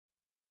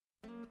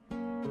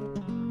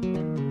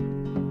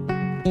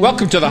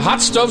Welcome to the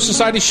Hot Stove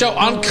Society Show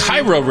on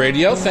Cairo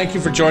Radio. Thank you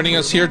for joining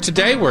us here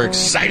today. We're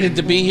excited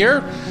to be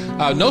here.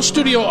 No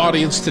studio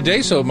audience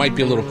today, so it might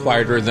be a little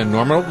quieter than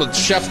normal. But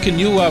Chef, can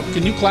you clap for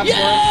us? Yeah!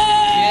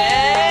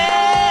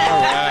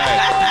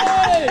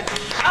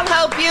 I'll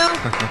help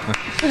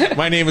you.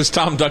 My name is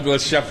Tom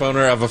Douglas, chef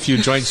owner of a few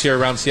joints here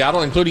around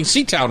Seattle, including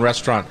Seatown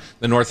Restaurant,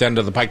 the north end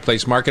of the Pike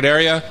Place Market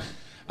area.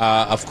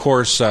 Of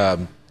course,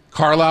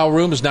 Carlisle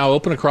Room is now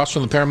open across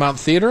from the Paramount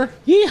Theater.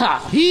 Yeehaw!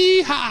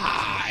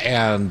 Yeehaw!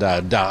 And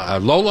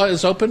Lola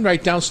is open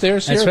right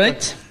downstairs here. That's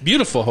right.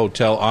 Beautiful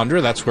hotel,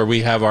 Andra. That's where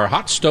we have our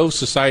Hot Stove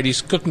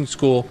Society's cooking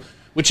school,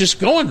 which is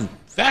going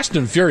fast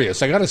and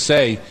furious. I got to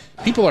say,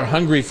 people are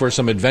hungry for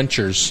some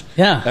adventures.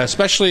 Yeah.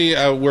 Especially,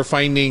 we're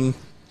finding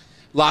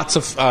lots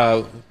of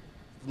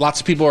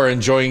people are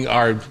enjoying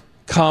our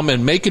come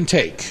and make and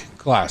take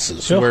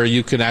classes, sure, where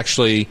you can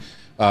actually,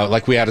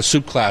 like we had a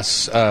soup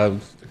class a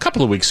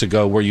couple of weeks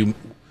ago where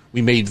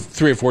we made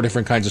 3 or 4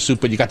 different kinds of soup,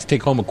 but you got to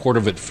take home a quart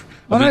of it.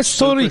 That's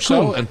totally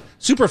cool. And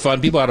super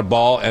fun. People had a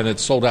ball, and it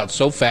sold out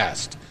so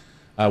fast.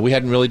 We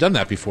hadn't really done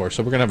that before,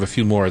 so we're going to have a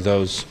few more of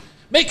those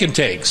make and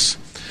takes.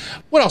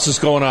 What else is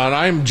going on?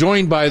 I'm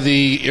joined by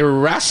the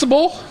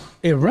irascible.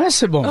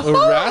 Irascible.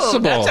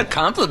 Oh, that's a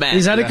compliment.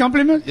 Is that a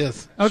compliment?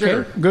 Yes. Okay,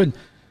 Sure. good.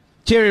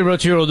 Thierry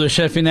Roturo, the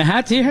chef in a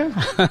hat here.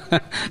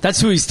 That's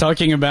who he's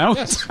talking about.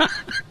 Yes.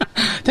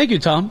 Thank you,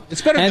 Tom.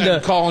 It's better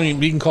than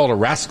being called a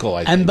rascal, I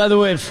think. And by the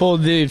way, for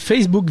the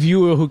Facebook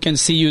viewer who can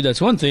see you,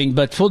 that's one thing.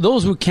 But for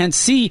those who can't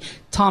see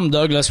Tom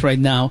Douglas right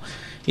now,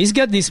 he's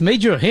got this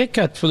major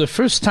haircut for the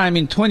first time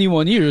in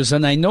 21 years,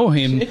 and I know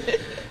him.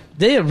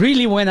 They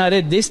really went at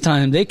it this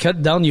time. They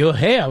cut down your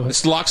hair.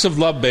 It's locks of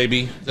love,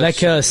 baby. Like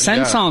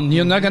Samson,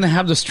 You're not going to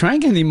have the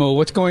strength anymore.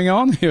 What's going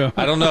on here?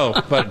 I don't know,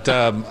 but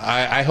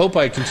I hope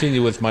I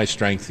continue with my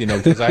strength,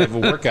 because I have a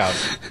workout.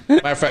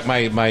 Matter of fact,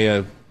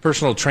 my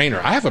personal trainer.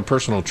 I have a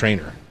personal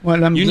trainer.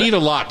 Well, you need a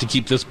lot to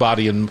keep this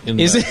body in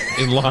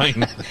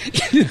line.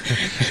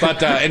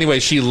 But anyway,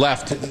 she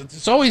left.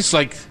 It's always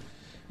like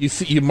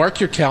you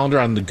mark your calendar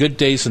on the good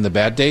days and the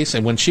bad days,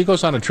 and when she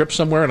goes on a trip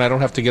somewhere and I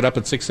don't have to get up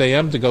at 6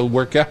 a.m. to go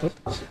work out,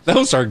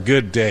 those are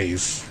good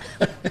days.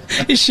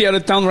 Is she out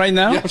of town right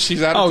now? Yeah,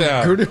 she's out of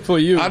town. Oh, good for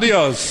you.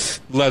 Adios,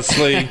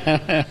 Leslie.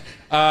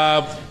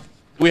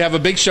 We have a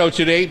big show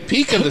today.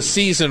 Peak of the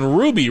season,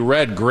 ruby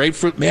red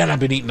grapefruit. Man,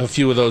 I've been eating a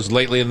few of those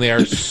lately, and they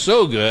are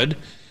so good.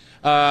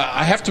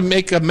 I have to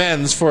make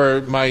amends for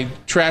my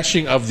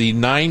trashing of the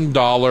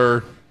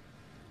 $9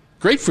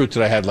 grapefruit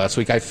that I had last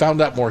week. I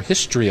found out more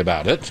history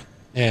about it,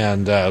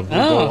 and we'll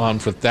go on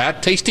with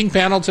that. Tasting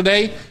panel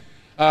today.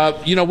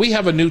 We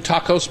have a new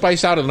taco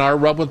spice out in our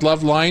Rub with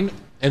Love line,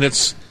 and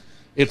it's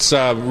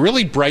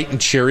really bright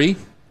and cheery.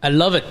 I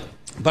love it.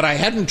 But I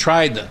hadn't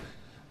tried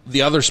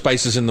the other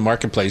spices in the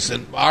marketplace.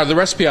 And the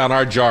recipe on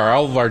our jar,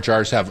 all of our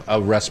jars have a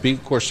recipe.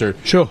 Of course, they're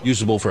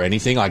usable for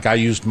anything. Like I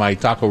used my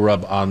taco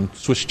rub on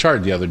Swiss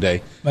chard the other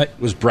day. Right. It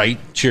was bright,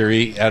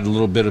 cheery, add a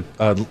little bit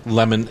of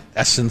lemon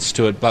essence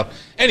to it. But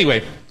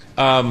anyway,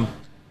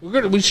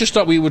 we just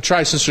thought we would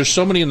try, since there's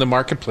so many in the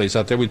marketplace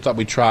out there, we thought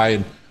we'd try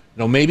and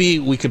maybe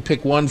we could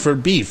pick one for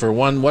beef, or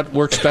one what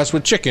works best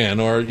with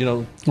chicken, or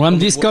Well, I'm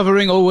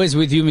discovering always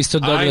with you,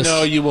 Mr. Douglas. I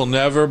know you will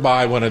never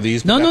buy one of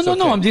these. No.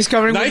 I'm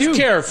discovering with you. Knife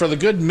care for the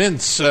good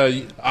mints.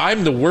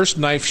 I'm the worst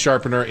knife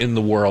sharpener in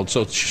the world,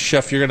 so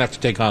Chef, you're going to have to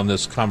take on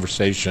this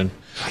conversation.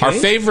 Okay. Our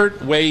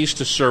favorite ways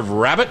to serve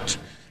rabbit.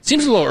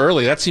 Seems a little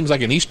early. That seems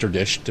like an Easter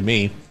dish to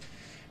me.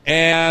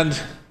 And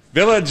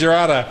Villa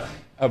Gerada,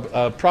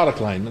 a product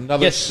line,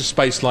 another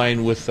spice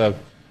line with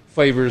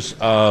flavors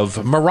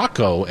of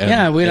Morocco.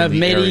 And we'll have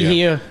Mehdi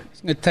here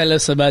to tell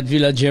us about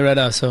Villa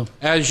Gerada. So,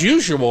 as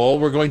usual,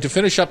 we're going to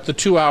finish up the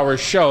 2-hour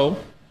show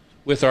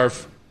with our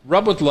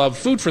Rub with Love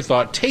Food for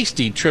Thought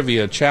Tasty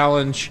Trivia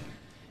Challenge.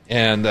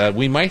 And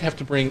we might have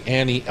to bring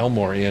Annie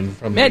Elmore in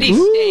from Mehdi's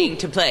staying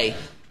to play.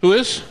 Who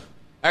is?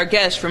 Our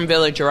guest from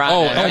Villa Gerada.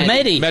 Oh,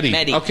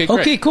 Mehdi. Okay, great.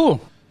 Okay, cool.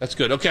 That's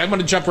good. Okay, I'm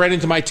going to jump right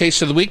into my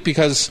taste of the week,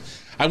 because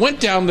I went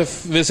down to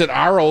visit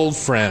our old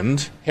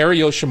friend, Harry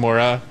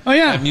Yoshimura,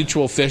 at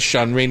Mutual Fish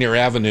on Rainier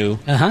Avenue,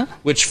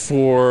 which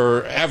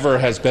forever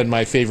has been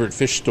my favorite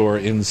fish store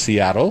in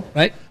Seattle.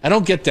 Right. I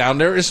don't get down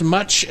there as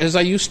much as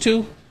I used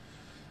to,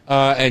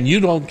 and you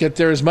don't get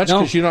there as much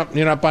because you're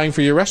not buying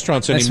for your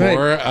restaurants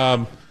anymore.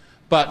 Right.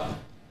 But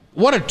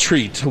what a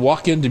treat to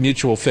walk into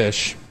Mutual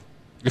Fish.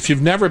 If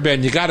you've never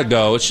been, you got to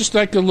go. It's just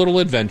like a little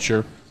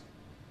adventure.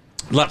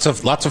 Lots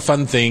of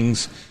fun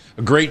things.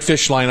 A great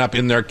fish lineup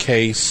in their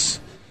case.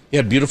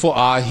 Yeah, beautiful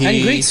ahi.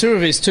 And great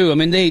service, too. I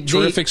mean,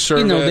 terrific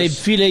service. They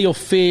fillet your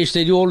fish.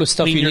 They do all the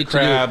stuff you need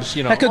crabs,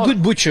 to do. Like a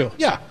good butcher.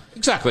 Yeah,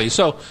 exactly.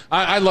 So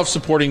I love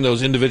supporting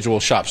those individual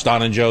shops.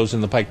 Don and Joe's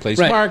in the Pike Place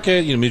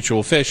Market,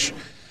 Mutual Fish.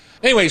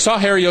 Anyway, saw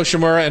Harry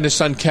Yoshimura and his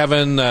son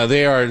Kevin.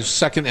 They are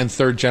second and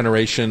third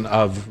generation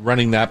of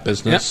running that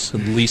business.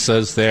 Yep.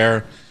 Lisa's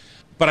there.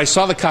 But I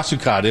saw the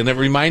Kasukad, and it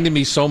reminded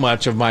me so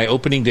much of my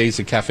opening days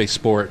at Cafe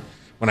Sport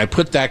when I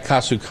put that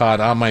Kasukad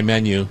on my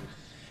menu.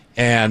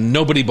 and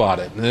nobody bought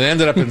it. And it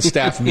ended up in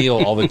staff meal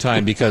all the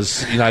time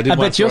because I didn't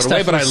want to throw it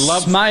away. But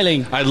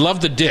I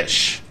love the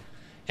dish,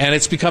 and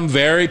it's become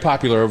very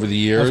popular over the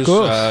years. Of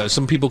course.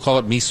 Some people call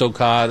it miso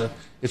cod.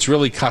 It's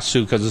really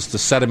kasu because it's the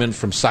sediment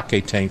from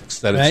sake tanks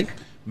that it's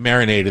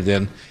marinated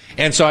in.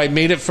 And so I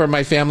made it for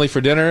my family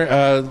for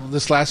dinner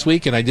this last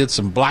week, and I did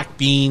some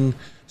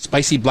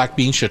spicy black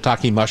bean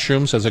shiitake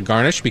mushrooms as a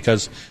garnish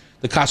because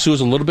the kasu is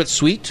a little bit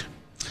sweet.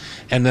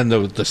 And then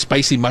the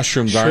spicy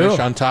mushroom garnish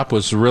on top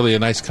was really a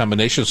nice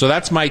combination. So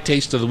that's my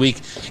taste of the week.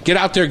 Get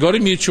out there, go to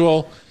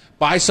Mutual,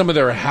 buy some of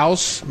their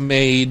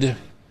house-made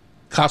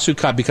kasu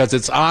cod because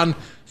it's on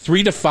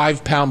 3 to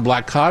 5 pound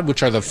black cod,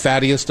 which are the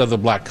fattiest of the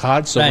black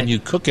cod. So when you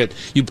cook it,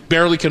 you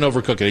barely can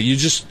overcook it.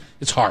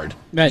 It's hard.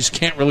 You just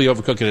can't really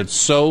overcook it. It's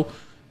so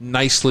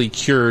nicely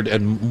cured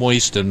and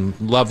moist and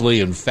lovely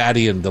and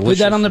fatty and delicious.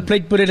 Put that on the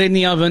plate, put it in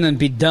the oven, and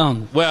be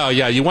done. Well,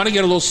 yeah, you want to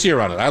get a little sear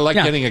on it. I like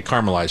getting it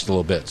caramelized a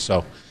little bit.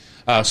 So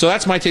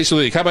that's my taste of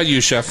the week. How about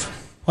you, Chef?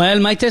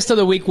 Well, my taste of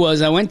the week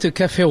was I went to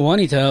Cafe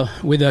Juanita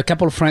with a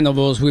couple of friends of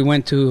ours. We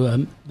went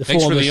to the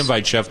Thanks four for of the us.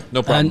 invite, Chef.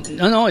 No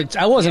problem.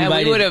 I was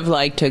invited. We would have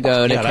liked to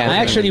go to Cafe. I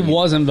actually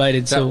was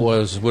invited. That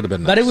would have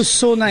been nice. But it was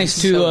so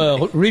nice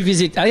to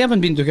revisit. I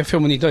haven't been to Cafe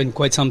Juanita in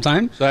quite some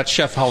time. So that's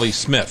Chef Holly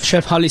Smith.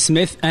 Chef Holly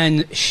Smith,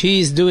 and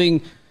she's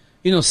doing,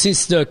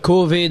 since the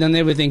COVID and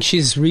everything,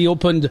 she's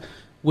reopened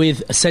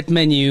with a set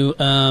menu,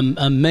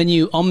 a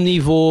menu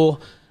omnivore,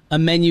 a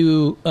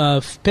menu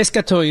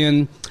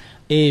pescatarian,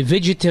 a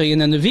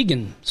vegetarian, and a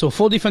vegan. So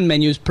 4 different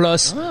menus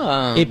plus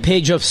a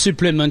page of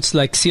supplements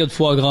like seared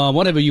foie gras,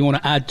 whatever you want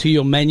to add to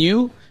your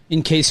menu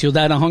in case you're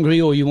that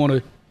hungry or you want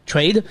to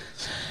trade.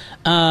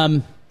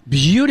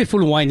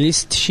 Beautiful wine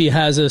list. She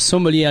has a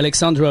sommelier,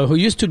 Alexandra, who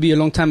used to be a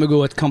long time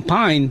ago at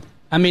Campagne.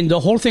 I mean, the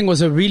whole thing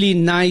was a really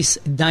nice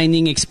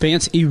dining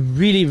experience. It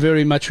really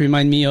very much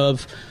reminded me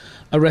of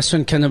a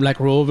restaurant kind of like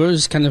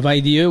Rover's kind of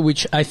idea,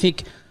 which I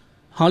think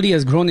Holly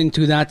has grown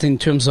into that in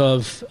terms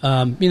of,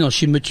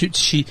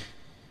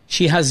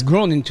 she has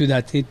grown into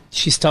that.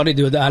 She started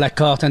with a la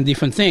carte and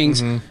different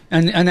things. Mm-hmm.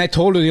 And I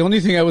told her the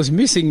only thing I was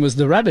missing was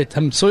the rabbit.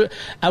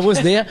 I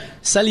was there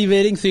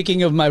salivating,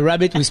 thinking of my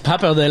rabbit with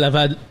pappardelle I've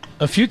had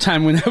a few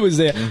times when I was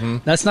there. Mm-hmm.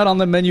 That's not on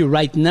the menu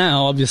right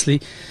now,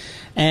 obviously.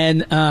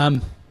 And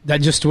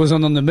that just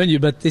wasn't on the menu,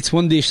 but it's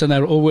one dish that I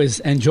always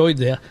enjoyed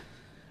there.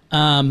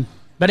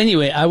 But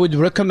anyway, I would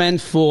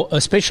recommend for a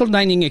special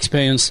dining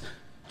experience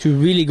to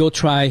really go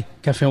try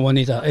Cafe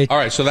Juanita. All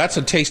right, so that's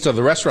a taste of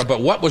the restaurant, but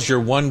what was your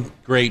one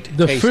great taste?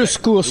 The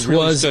first course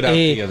really was stood out to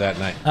you that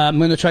night? I'm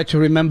going to try to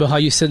remember how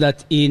you said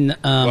that in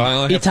I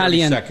only have 30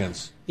 Italian.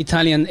 seconds.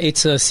 Italian,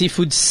 it's a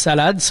seafood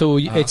salad, so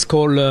it's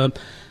called...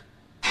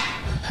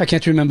 I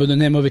can't remember the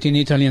name of it in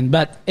Italian,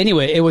 but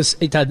anyway,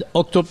 it had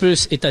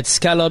octopus, it had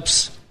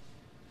scallops,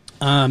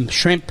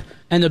 shrimp,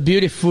 and a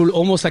beautiful,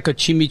 almost like a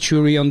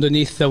chimichurri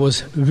underneath that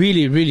was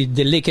really, really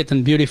delicate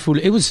and beautiful.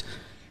 It was...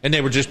 And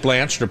they were just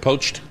blanched or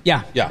poached?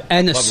 Yeah.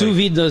 And a sous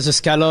vide as a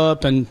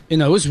scallop, and it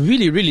was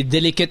really, really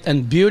delicate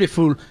and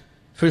beautiful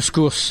first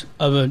course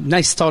of a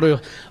nice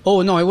starter.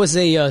 Oh, no, it was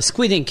a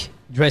squid ink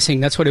dressing.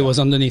 That's what it was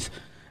underneath.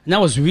 And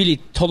that was really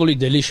totally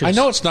delicious. I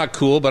know it's not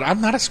cool, but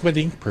I'm not a squid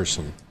ink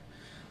person.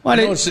 Well,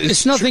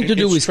 it's nothing to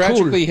do with cool. It's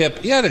tragically hip.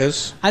 Yeah, it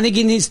is. I think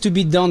it needs to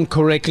be done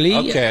correctly.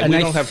 Okay, and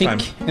we don't have time.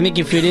 I think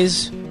if it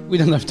is, we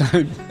don't have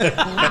time.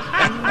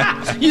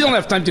 You don't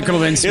have time to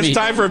convince me. It's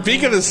time for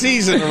Peak of the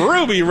Season,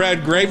 Ruby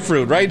Red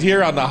Grapefruit, right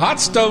here on the Hot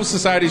Stove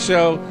Society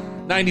Show,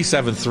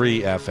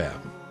 97.3 FM.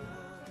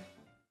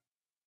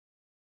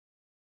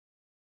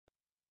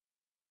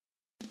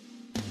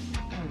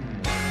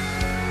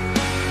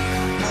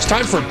 It's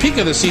time for Peak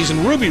of the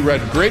Season, Ruby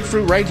Red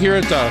Grapefruit, right here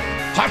at the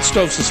Hot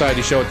Stove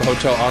Society Show at the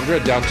Hotel Andra,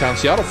 downtown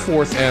Seattle,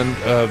 4th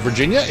and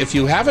Virginia. If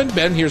you haven't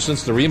been here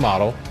since the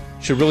remodel,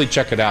 you should really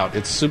check it out.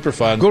 It's super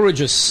fun.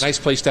 Gorgeous. Nice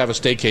place to have a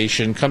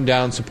staycation. Come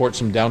down, support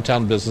some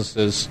downtown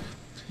businesses.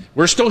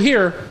 We're still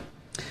here.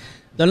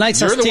 The lights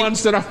you're are the still,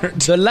 ones that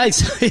aren't. The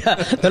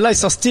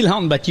lights are still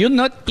on, but you're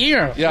not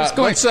here. Yeah,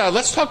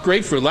 let's talk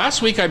grapefruit.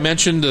 Last week I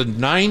mentioned the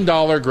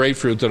 $9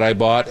 grapefruit that I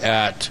bought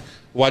at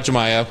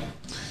Uwajimaya,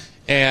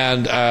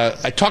 and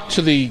I talked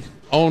to the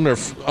owner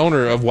of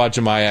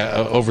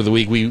Uwajimaya over the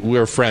week. We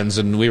were friends,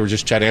 and we were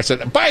just chatting. I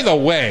said, by the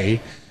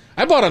way,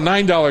 I bought a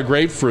 $9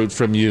 grapefruit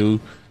from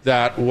you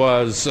that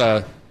was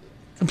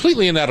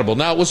completely inedible.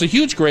 Now, it was a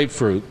huge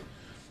grapefruit,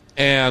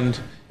 and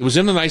it was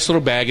in a nice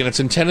little bag, and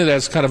it's intended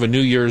as kind of a New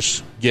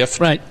Year's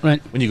gift. Right.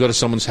 When you go to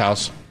someone's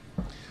house.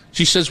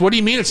 She says, what do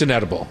you mean it's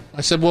inedible?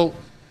 I said, well,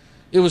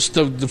 it was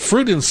the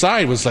fruit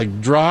inside was like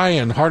dry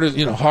and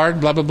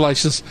hard, blah, blah, blah.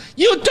 She says,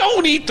 you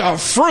don't eat the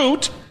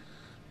fruit.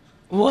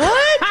 What?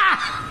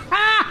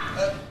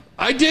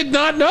 I did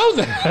not know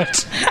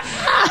that.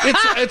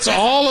 It's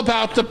all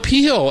about the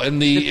peel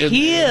and the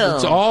peel.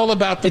 It's all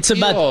about the peel. It's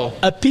about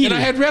a peel. And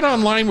I had read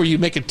online where you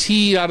make a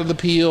tea out of the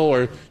peel,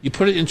 or you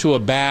put it into a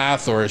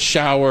bath or a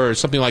shower or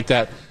something like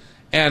that.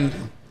 And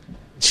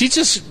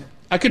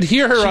I could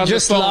hear her on the phone. She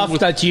just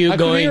laughed at you. I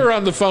could hear her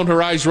on the phone,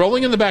 her eyes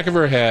rolling in the back of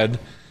her head,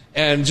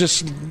 and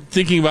just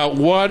thinking about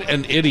what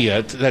an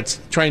idiot that's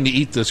trying to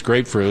eat this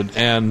grapefruit,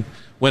 and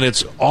when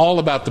it's all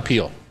about the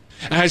peel.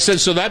 And I said,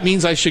 so that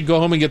means I should go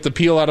home and get the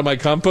peel out of my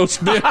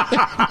compost bin?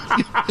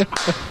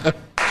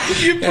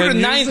 You put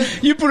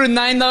a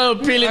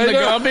 $9 peel in the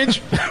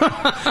garbage.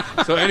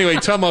 So anyway,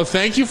 Tomo,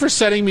 thank you for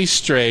setting me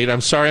straight.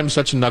 I'm sorry I'm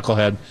such a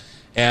knucklehead.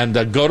 And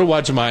go to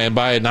Uwajimaya and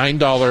buy a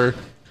 $9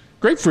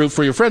 grapefruit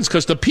for your friends,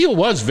 because the peel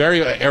was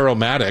very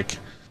aromatic.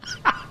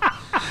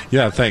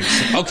 Yeah,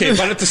 thanks. Okay,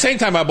 but at the same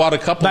time, I bought a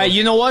couple. But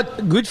you know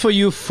what? Good for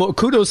you.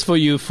 Kudos for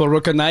you for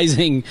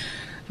recognizing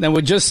that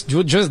we're just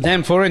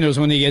damn foreigners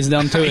when it gets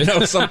down to it. I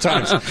know,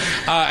 sometimes.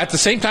 At the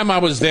same time I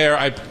was there,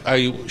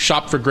 I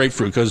shopped for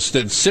grapefruit, because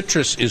the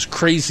citrus is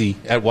crazy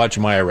at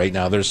Uwajimaya right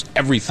now. There's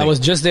everything. I was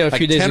just there a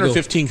few days ago. 10 or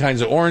 15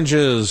 kinds of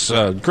oranges,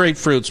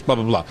 grapefruits, blah,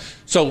 blah, blah.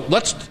 So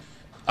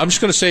I'm just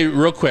going to say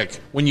real quick,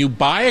 when you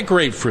buy a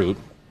grapefruit,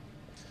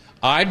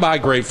 I buy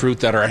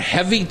grapefruit that are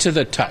heavy to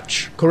the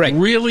touch. Correct.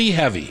 Really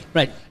heavy.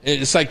 Right.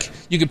 It's like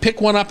you can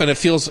pick one up and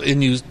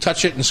you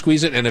touch it and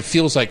squeeze it, and it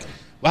feels like,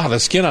 wow, the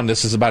skin on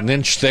this is about an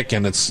inch thick,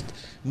 and it's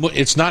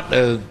not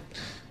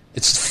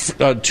it's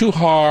too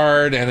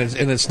hard, and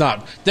it's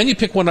not. Then you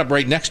pick one up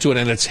right next to it,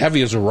 and it's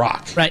heavy as a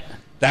rock. Right.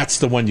 That's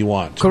the one you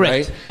want.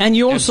 Correct. Right? And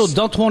you also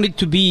don't want it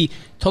to be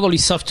totally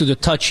soft to the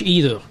touch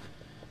either,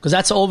 because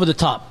that's over the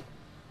top.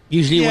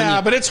 Usually,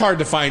 but it's hard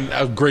to find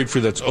a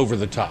grapefruit that's over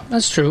the top.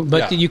 That's true,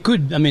 but you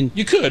could. I mean,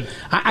 you could.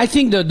 I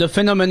think the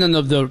phenomenon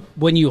of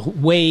when you're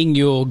weighing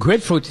your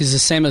grapefruit is the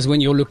same as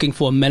when you're looking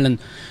for a melon.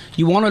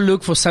 You want to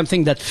look for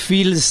something that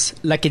feels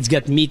like it's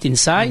got meat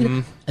inside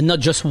and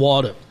not just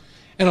water.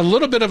 And a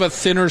little bit of a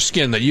thinner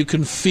skin that you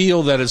can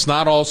feel that it's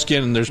not all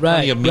skin and there's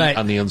plenty of meat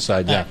on the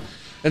inside. Yeah.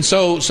 And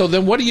so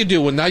then what do you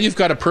do? Well, now you've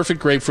got a perfect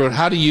grapefruit.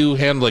 How do you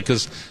handle it?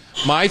 Because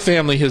my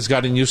family has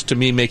gotten used to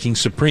me making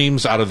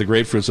supremes out of the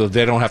grapefruit, so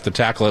they don't have to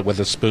tackle it with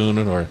a spoon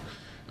or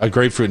a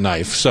grapefruit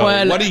knife. So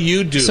what do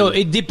you do? So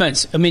it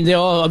depends. I mean, there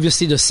are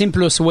obviously the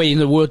simplest way in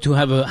the world to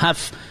have a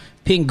half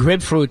pink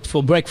grapefruit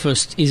for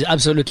breakfast is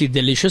absolutely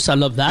delicious. I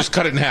love that. Just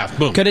cut it in half.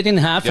 Boom. Cut it in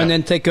half and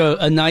then take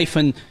a knife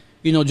and,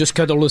 just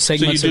cut all those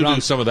segments around. So you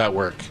do some of that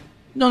work?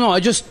 No,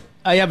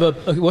 I have a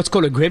what's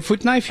called a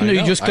grapefruit knife.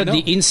 You just cut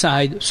the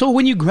inside. So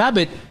when you grab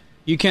it,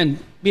 you can,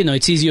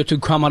 it's easier to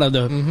come out of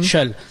the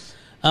shell.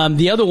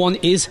 The other one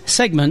is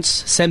segments.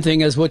 Same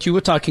thing as what you were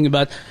talking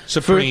about.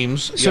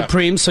 Supremes.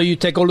 Supremes. So you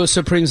take all the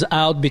supremes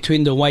out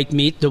between the white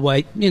meat.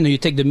 You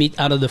take the meat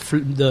out of of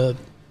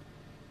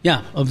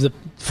the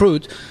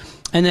fruit.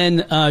 And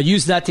then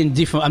use that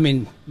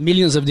in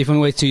millions of different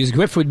ways to use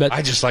grapefruit. But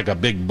I just like a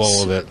big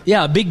bowl of it.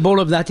 Yeah, a big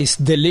bowl of that is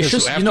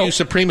delicious. After you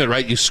supreme it,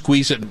 right, you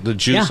squeeze the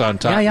juice on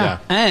top. Yeah.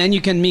 And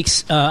you can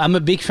mix. I'm a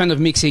big fan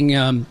of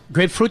mixing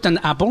grapefruit and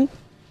apple.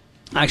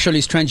 Actually,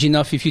 strange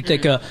enough, if you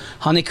take a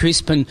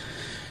Honeycrisp and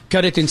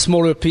cut it in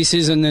smaller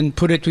pieces and then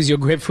put it with your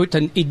grapefruit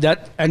and eat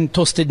that, and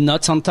toasted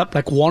nuts on top,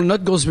 like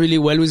walnut goes really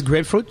well with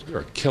grapefruit.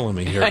 You're killing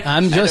me here. I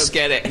don't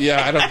get it.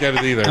 Yeah, I don't get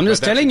it either. I'm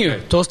just telling you,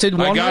 toasted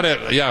walnut. I got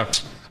it. Yeah.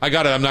 I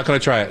got it. I'm not going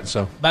to try it.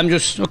 So I'm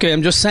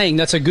just saying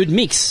that's a good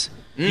mix.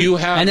 You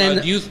have, and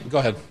then go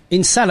ahead.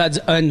 In salads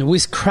and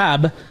with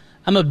crab,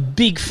 I'm a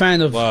big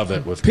fan of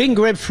pink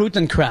grapefruit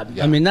and crab.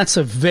 Yeah. I mean, that's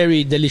a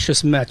very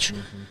delicious match.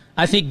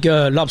 I think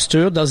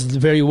lobster does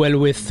very well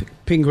with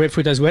pink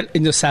grapefruit as well,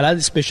 in the salad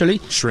especially.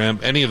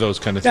 Shrimp, any of those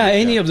kind of things. Yeah,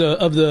 any of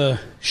the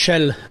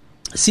shell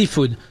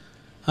seafood.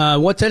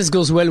 What else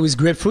goes well with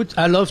grapefruit?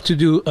 I love to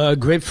do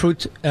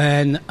grapefruit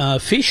and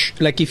fish.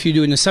 Like if you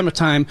do in the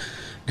summertime,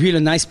 grill a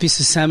nice piece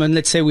of salmon,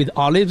 let's say with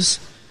olives,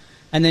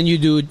 and then you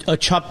do a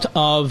chopped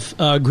of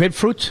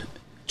grapefruit,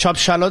 chopped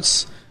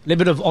shallots, a little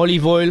bit of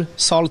olive oil,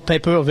 salt,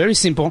 pepper, very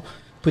simple.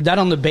 Put that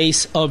on the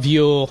base of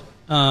your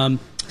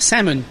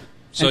salmon.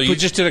 So you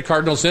just did a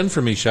cardinal sin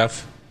for me,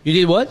 Chef. You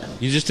did what?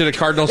 You just did a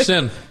cardinal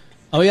sin.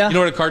 Oh, yeah? You know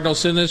what a cardinal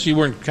sin is? You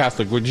weren't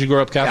Catholic. Did you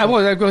grow up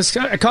Catholic?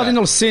 A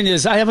cardinal sin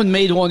is I haven't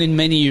made one in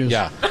many years.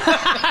 Yeah.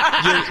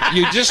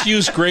 you just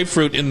use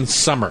grapefruit in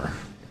summer.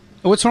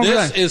 What's wrong with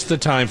that? This is the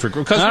time for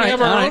because we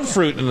have our own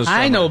fruit in the summer.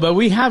 I know, but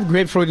we have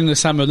grapefruit in the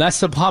summer. That's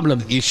the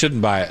problem. You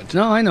shouldn't buy it.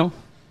 No, I know.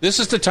 This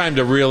is the time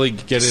to really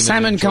get in.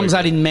 Salmon comes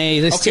out in May.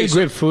 There's still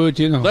grapefruit,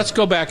 Let's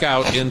go back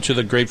out into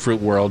the grapefruit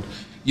world.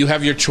 You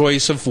have your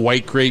choice of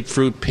white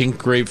grapefruit, pink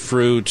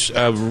grapefruit,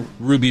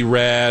 ruby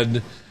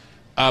red.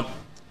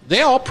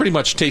 They all pretty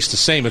much taste the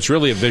same. It's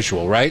really a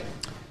visual, right?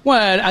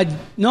 Well,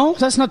 no,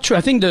 that's not true.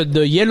 I think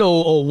the yellow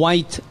or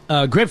white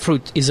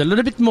grapefruit is a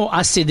little bit more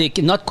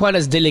acidic, not quite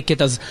as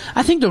delicate as...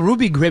 I think the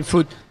ruby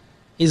grapefruit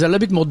is a little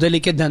bit more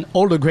delicate than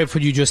all the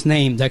grapefruit you just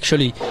named,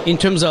 actually. In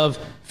terms of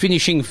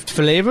finishing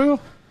flavor,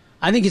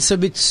 I think it's a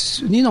bit,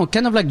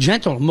 kind of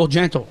like more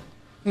gentle.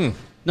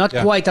 Not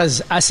quite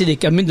as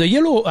acidic. I mean,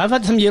 I've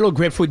had some yellow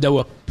grapefruit that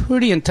were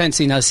pretty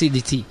intense in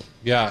acidity.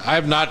 Yeah, I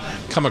have not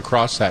come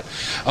across that.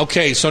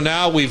 Okay, so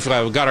now we've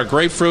got our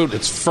grapefruit.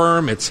 It's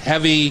firm. It's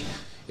heavy.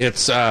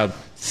 It's a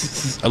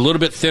little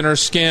bit thinner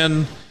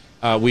skin.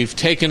 We've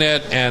taken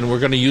it and we're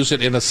going to use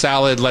it in a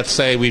salad. Let's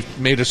say we've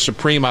made a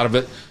supreme out of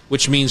it,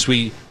 which means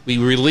we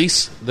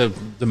release the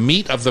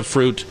meat of the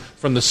fruit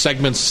from the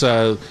segments,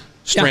 strands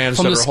from that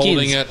the are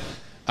holding skins.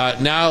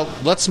 it. Now,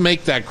 let's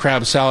make that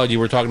crab salad you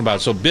were talking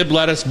about. So, Bibb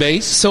lettuce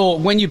base. So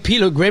when you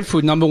peel a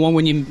grapefruit, number one,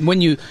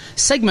 when you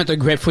segment a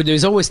grapefruit,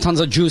 there's always tons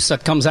of juice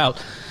that comes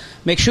out.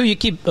 Make sure you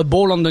keep a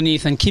bowl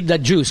underneath and keep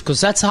that juice, because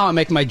that's how I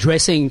make my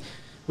dressing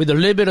with a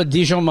little bit of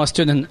Dijon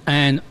mustard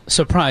and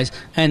surprise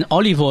and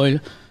olive oil.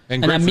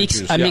 And I grapefruit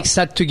juice, I mix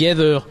that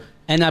together,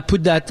 and I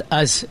put that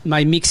as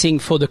my mixing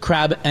for the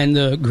crab and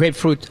the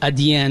grapefruit at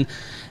the end.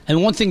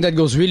 And one thing that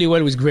goes really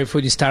well with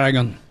grapefruit is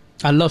tarragon.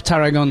 I love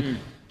tarragon.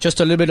 Just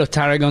a little bit of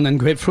tarragon and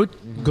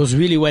grapefruit goes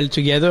really well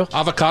together.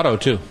 Avocado,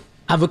 too.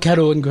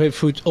 Avocado and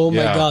grapefruit. Oh my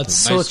Yeah, God, nice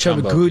such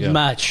combo, a good yeah.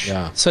 match.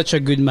 Yeah. Such a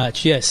good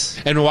match. Yes.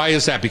 And why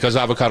is that? Because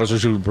avocados are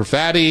super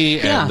fatty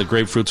and Yeah. the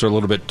grapefruits are a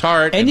little bit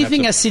tart. and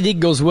Anything that's acidic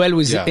goes well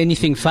with Yeah.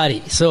 anything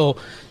fatty. So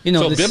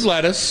So, this- Bibb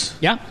lettuce.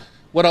 Yeah.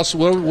 What else?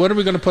 What are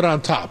we going to put on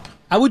top?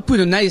 I would put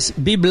a nice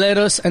Bibb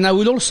lettuce, and I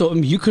would also,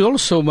 you could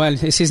also, well,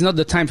 this is not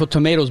the time for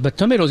tomatoes, but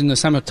tomatoes in the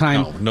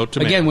summertime. No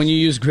tomatoes. Again, when you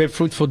use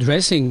grapefruit for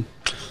dressing.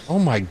 Oh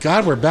my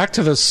God, we're back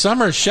to the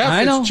summer, Chef.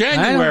 I know. It's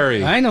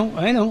January. I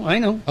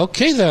know.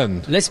 Okay,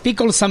 then. Let's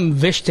pickle some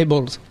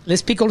vegetables.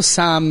 Let's pickle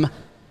some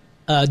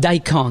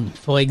daikon,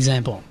 for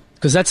example,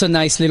 because that's a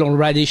nice little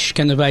radish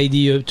kind of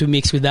idea to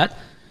mix with that.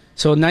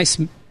 So nice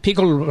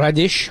pickled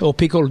radish or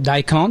pickled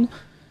daikon,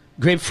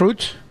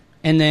 grapefruit,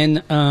 and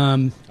then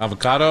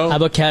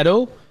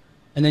avocado,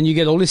 and then you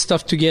get all this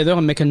stuff together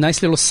and make a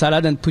nice little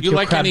salad and put You your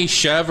like crab. any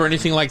chev or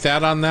anything like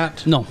that on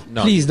that? No,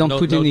 please don't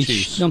put any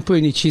cheese. don't put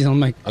any cheese on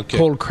my Okay.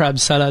 cold crab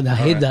salad. I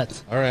hate right.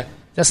 that. All right.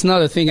 That's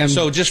not a thing.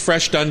 So just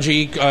fresh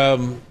Dungy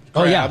crab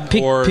Oh, yeah.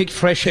 Pick or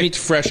fresh picked meat.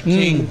 fresh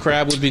king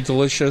crab would be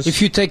delicious.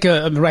 if you take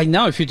a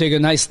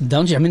nice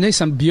dungy, I mean there's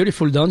some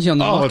beautiful dungy on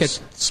the market.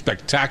 It's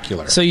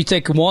spectacular. So you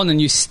take one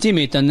and you steam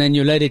it, and then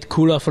you let it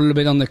cool off a little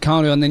bit on the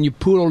counter, and then you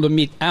pull all the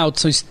meat out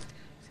so it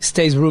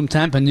stays room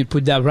temp, and you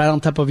put that right on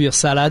top of your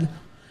salad.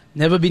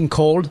 Never been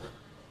cold.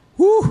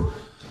 Woo!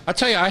 I'll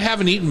tell you, I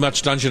haven't eaten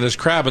much Dungeness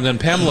crab, and then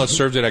Pamela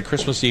served it at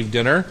Christmas Eve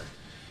dinner,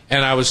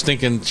 and I was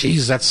thinking,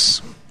 geez,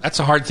 that's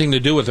a hard thing to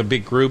do with a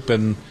big group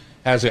and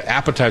as an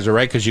appetizer,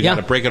 right? Because you got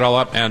to break it all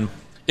up, and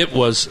it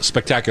was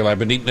spectacular. I've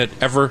been eating it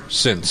ever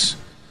since. It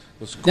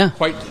was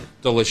quite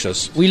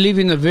delicious. We live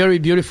in a very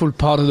beautiful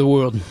part of the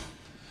world.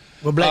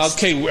 We're blessed.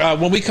 Okay,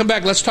 when we come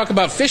back, let's talk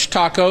about fish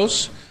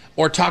tacos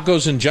or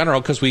tacos in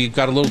general, because we've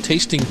got a little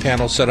tasting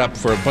panel set up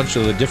for a bunch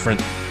of the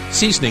different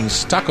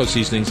seasonings, taco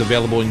seasonings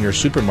available in your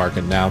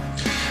supermarket now.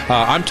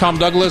 I'm Tom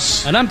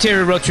Douglas. And I'm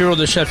Terry Roturo,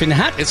 the chef in the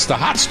hat. It's the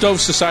Hot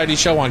Stove Society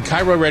Show on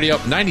Cairo Radio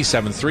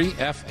 97.3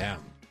 FM.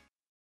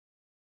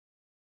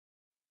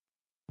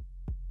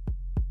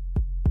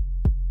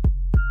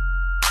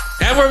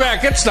 And we're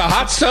back. It's the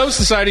Hot Stove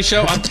Society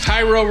Show on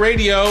Cairo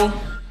Radio.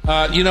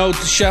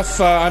 Chef,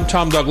 I'm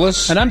Tom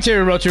Douglas. And I'm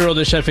Terry Roturo,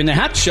 the chef in the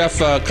hat.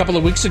 Chef, a couple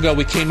of weeks ago,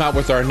 we came out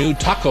with our new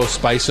taco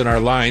spice in our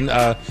line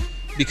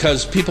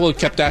because people had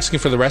kept asking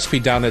for the recipe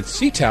down at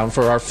Seatown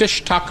for our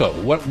fish taco.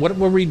 What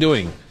were we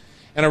doing?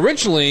 And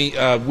originally,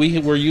 we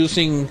were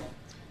using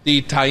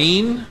the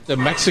Tajín, the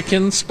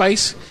Mexican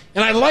spice,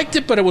 and I liked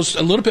it, but it was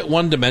a little bit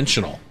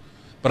one-dimensional.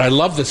 But I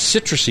love the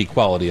citrusy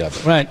quality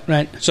of it.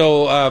 Right.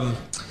 So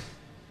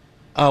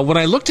when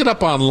I looked it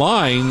up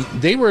online,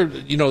 they were,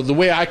 the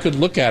way I could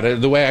look at it,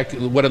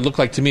 what it looked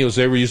like to me was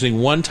they were using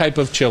one type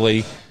of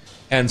chili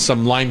and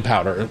some lime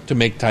powder to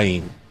make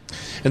Tajín.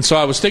 And so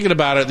I was thinking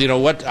about it,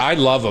 I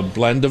love a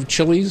blend of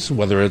chilies,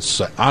 whether it's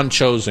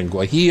anchos and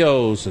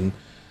guajillos and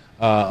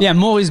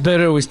more is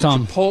better with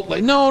Tom.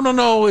 chipotle.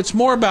 No, it's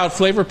more about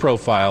flavor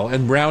profile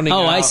and rounding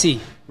out. I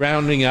see.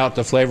 Rounding out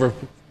the flavor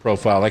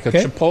profile. Like a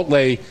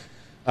chipotle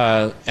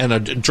and a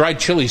dried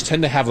chilies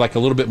tend to have like a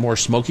little bit more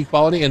smoky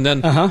quality. And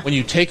then when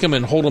you take them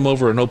and hold them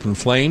over an open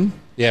flame,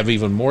 they have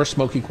even more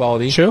smoky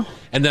quality. Sure.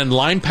 And then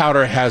lime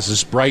powder has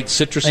this bright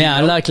citrusy Yeah,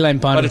 I note, like lime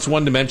powder. but it's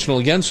one-dimensional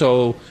again.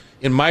 So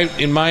in mine,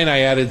 I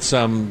added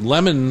some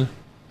lemon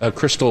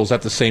crystals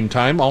at the same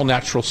time, all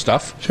natural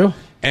stuff. Sure.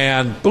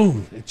 And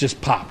boom, it just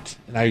popped.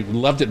 And I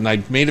loved it, and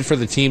I made it for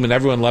the team, and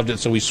everyone loved it.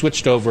 So we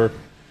switched over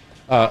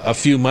a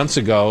few months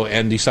ago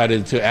and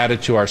decided to add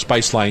it to our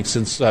spice line,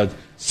 since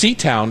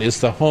Seatown is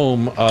the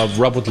home of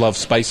Rub with Love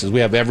spices. We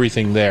have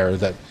everything there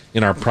that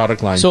in our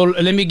product line. So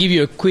let me give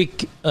you a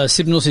quick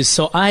synopsis.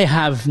 So I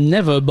have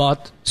never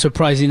bought,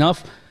 surprise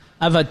enough,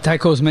 I've had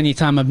tacos many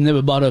times. I've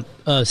never bought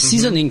a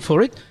seasoning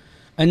for it.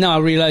 And now I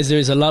realize there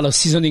is a lot of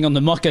seasoning on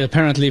the market,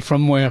 apparently,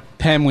 from where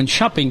Pam went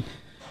shopping.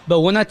 But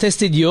when I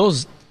tested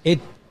yours,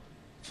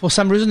 for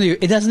some reason,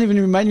 it doesn't even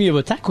remind me of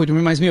a taco. It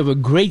reminds me of a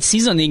great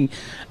seasoning.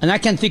 And I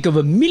can think of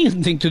a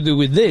million things to do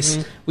with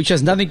this, which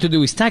has nothing to do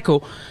with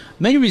taco.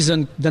 Main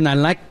reason that I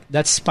like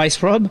that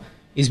spice rub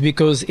is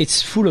because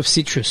it's full of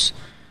citrus.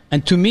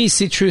 And to me,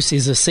 citrus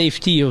is a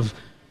safety of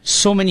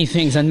so many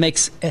things and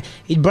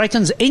it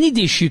brightens any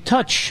dish you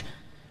touch.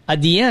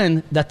 at the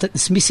end that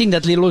it's missing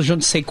that little je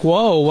ne sais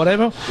quoi or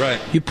whatever. Right.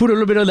 You put a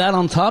little bit of that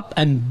on top,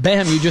 and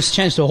bam, you just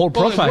change the whole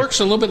Well, profile. it works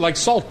a little bit like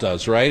salt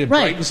does, right? It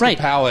brightens the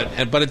palate,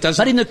 but it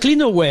doesn't. But in a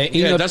cleaner way.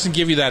 It doesn't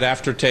give you that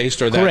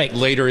aftertaste or that Correct.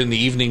 later in the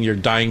evening you're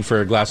dying for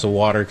a glass of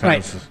water kind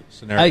of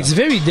scenario. It's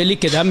very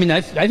delicate. I mean,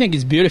 I think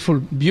it's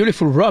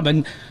beautiful rub.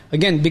 And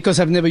again, because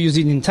I've never used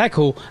it in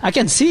taco, I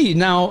can see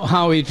now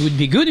how it would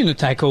be good in a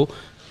taco.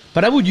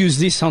 But I would use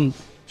this on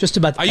just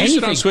about anything. I used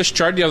it on Swiss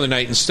chard the other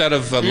night instead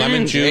of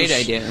lemon juice great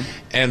idea.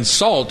 and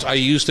salt. I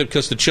used it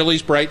because the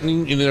chili's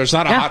brightening. You know, there's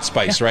not a hot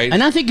spice, right?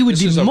 And I think it would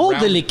This be is more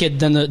delicate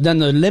than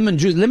a lemon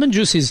juice. Lemon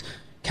juice is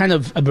kind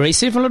of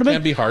abrasive a little bit.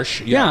 Can be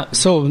harsh. Yeah.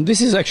 So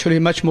this is actually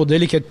a much more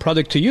delicate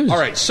product to use. All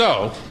right,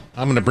 so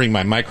I'm going to bring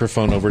my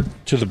microphone over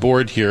to the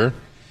board here.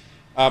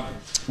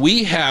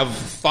 We have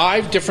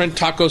 5 different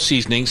taco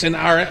seasonings, and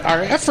our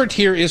effort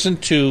here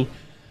isn't to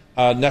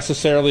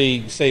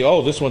necessarily say,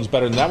 oh, this one's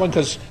better than that one,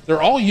 because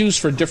they're all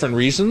used for different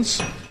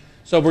reasons.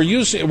 So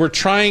we're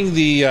trying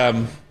the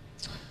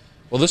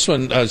well, this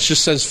one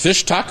just says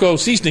fish taco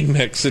seasoning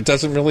mix. It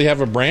doesn't really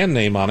have a brand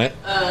name on it.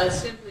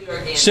 Simply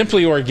organic.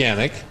 Simply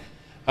organic.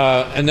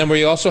 And then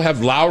we also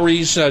have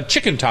Lowry's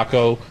chicken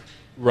taco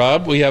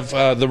rub. We have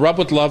the Rub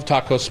with Love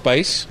taco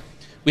spice.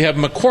 We have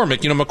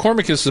McCormick. You know,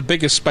 McCormick is the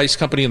biggest spice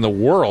company in the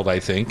world, I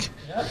think.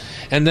 Yep.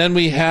 And then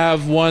we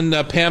have one,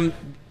 Pam.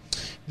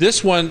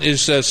 This one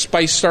is a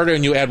spice starter,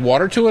 and you add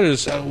water to it.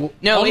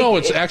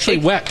 It's actually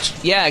wet.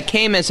 Yeah, it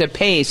came as a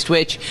paste,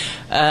 which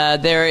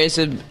there is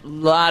a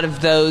lot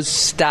of those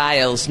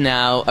styles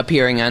now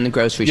appearing on the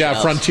grocery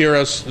shelves.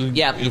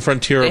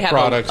 Frontera they have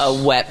products. A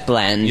wet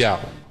blend.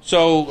 Yeah.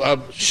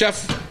 So,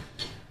 Chef,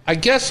 I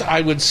guess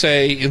I would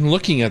say, in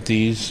looking at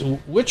these,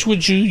 which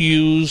would you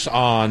use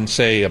on,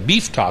 say, a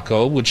beef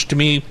taco, which to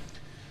me,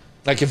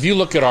 like if you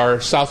look at our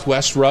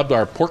Southwest rub,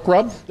 our pork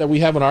rub that we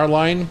have in our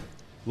line,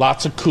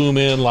 lots of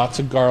cumin, lots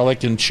of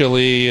garlic and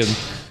chili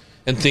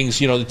and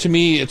things. You know, to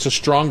me, it's a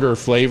stronger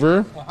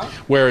flavor.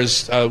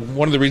 Whereas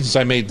one of the reasons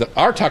I made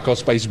our taco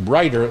spice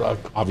brighter,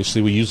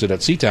 obviously we use it at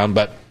Seatown,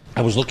 but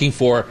I was looking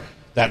for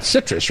that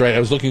citrus, right? I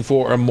was looking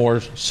for a more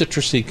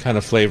citrusy kind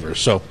of flavor.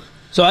 So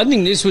I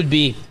think this would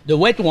be the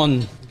wet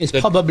one. Is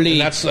probably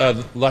and that's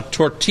La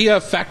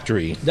Tortilla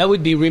Factory. That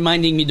would be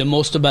reminding me the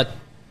most about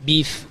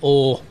beef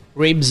or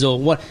ribs or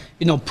what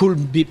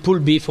pulled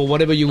beef or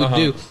whatever you would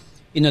do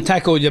in a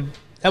taco.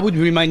 That would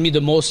remind me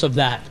the most of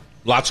that.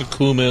 Lots of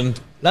cumin.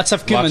 Lots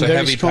of very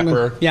heavy strong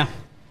pepper. Yeah,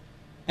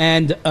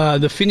 and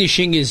the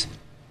finishing is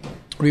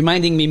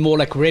reminding me more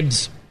like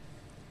ribs,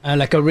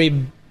 like a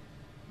rib.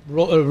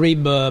 What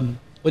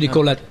do you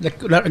call that?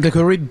 Like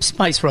a rib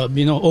spice rub,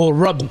 or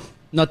rub,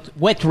 not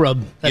wet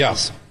rub. That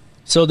is.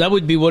 So that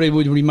would be what it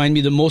would remind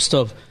me the most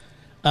of.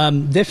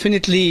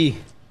 Definitely.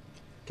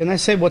 Can I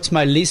say what's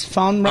my least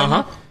found right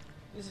now?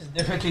 This is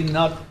definitely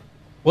not.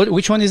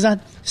 Which one is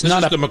that? This is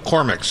the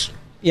McCormick's.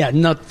 Yeah,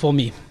 not for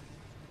me.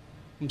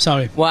 I'm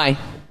sorry. Why?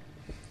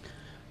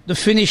 The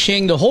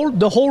finishing, the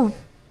whole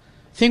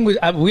thing with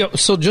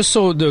just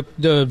so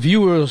the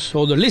viewers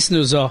or the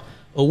listeners are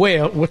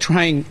aware, we're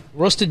trying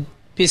roasted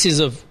pieces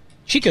of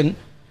chicken,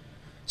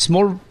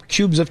 small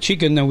cubes of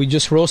chicken that we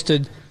just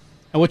roasted,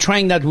 and we're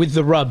trying that with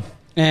the rub.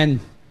 And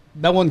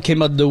that one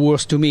came out the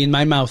worst to me in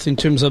my mouth in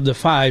terms of the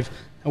 5,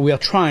 and we are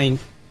trying.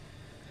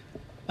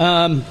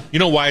 You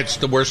know why it's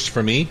the worst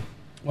for me?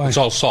 Why? It's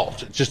all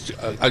salt. It's just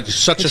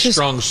such a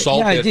strong salt.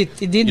 Yeah, you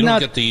don't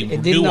get the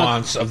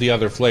nuance of the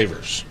other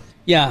flavors.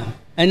 Yeah,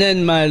 and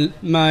then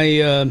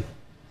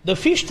the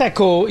fish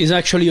taco is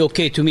actually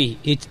okay to me.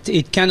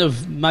 It kind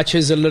of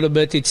matches a little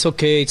bit. It's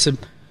okay. It's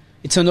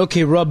an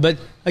okay rub. But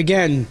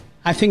again,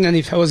 I think that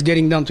if I was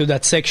getting down to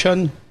that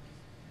section,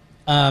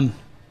 and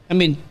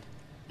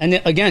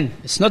again,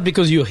 it's not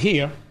because you're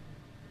here,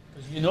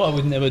 because I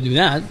would never do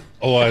that.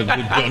 Oh,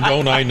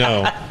 don't I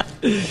know?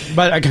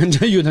 But I can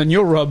tell you that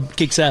your rub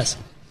kicks ass.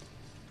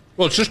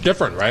 Well, it's just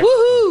different, right?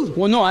 Woohoo!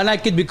 Well, no, I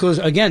like it because,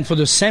 again, for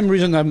the same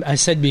reason I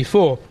said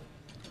before,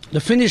 the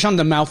finish on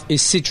the mouth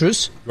is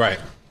citrus. Right.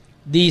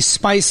 The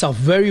spices are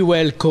very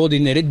well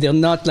coordinated.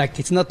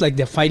 It's not like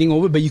they're fighting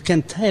over, but you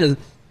can tell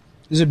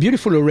there's a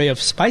beautiful array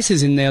of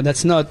spices in there.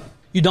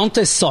 You don't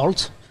taste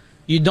salt.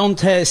 You don't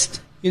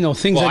taste, things well,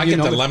 that I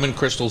get the lemon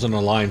crystals and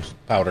the lime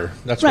powder.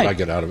 That's what I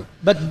get out of it.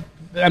 But,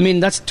 to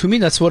me,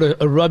 that's what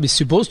a rub is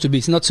supposed to be.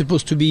 It's not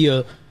supposed to be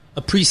a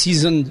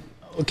pre-seasoned,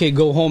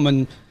 go home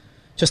and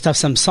just have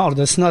some salt.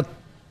 That's not.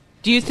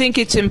 Do you think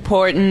it's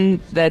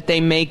important that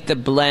they make the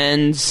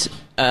blends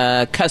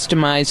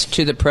customized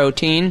to the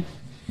protein?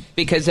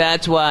 Because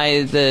that's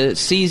why the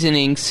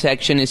seasoning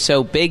section is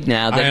so big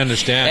now. I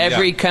understand.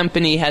 Every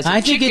company has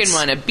a chicken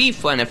one, a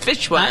beef one, a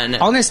fish one.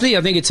 Honestly,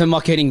 I think it's a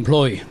marketing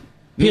ploy.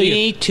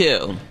 Me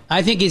too.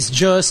 I think it's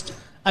just,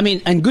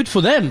 and good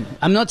for them.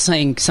 I'm not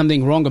saying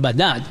something wrong about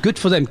that. Good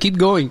for them. Keep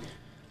going.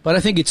 But I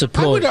think it's a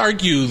ploy. I would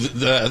argue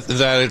that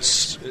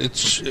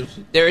it's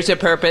there is a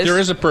purpose. There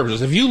is a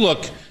purpose. If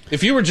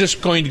you were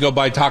just going to go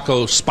buy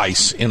taco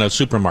spice in a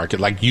supermarket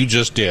like you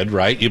just did,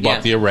 right? You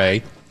bought the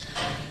array.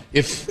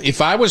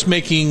 If I was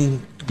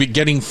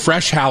getting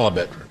fresh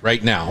halibut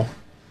right now,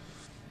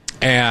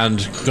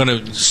 and going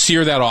to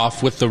sear that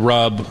off with the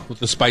rub, with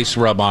the spice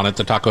rub on it,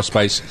 the taco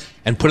spice,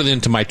 and put it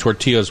into my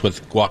tortillas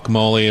with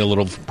guacamole, a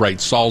little bright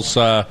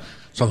salsa,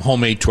 some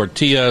homemade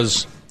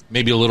tortillas,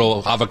 maybe a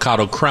little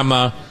avocado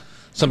crema,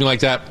 something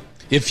like that.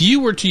 If you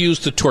were to use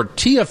the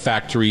Tortilla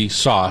Factory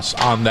sauce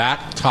on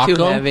that taco,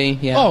 Too heavy,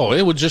 yeah. Oh,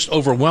 it would just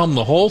overwhelm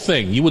the whole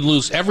thing. You would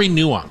lose every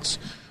nuance.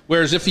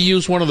 Whereas if you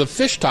use one of the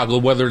fish taco,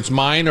 whether it's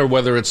mine or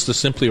whether it's the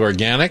Simply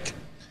Organic,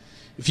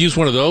 if you use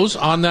one of those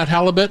on that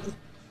halibut,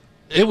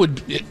 it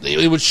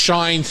would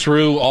shine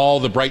through all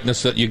the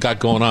brightness that you got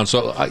going on.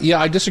 So,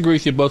 I disagree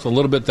with you both a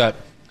little bit that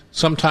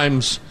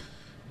sometimes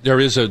there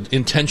is an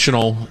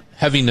intentional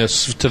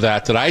heaviness to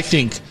that I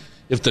think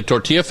if the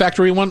Tortilla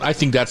Factory one, I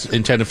think that's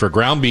intended for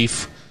ground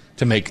beef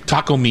to make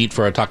taco meat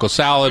for a taco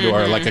salad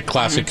or like a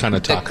classic kind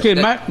of taco. Okay,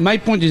 my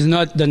point is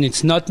not that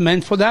it's not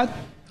meant for that.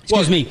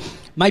 Excuse me.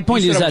 My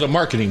point is that a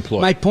marketing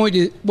ploy. My point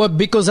is,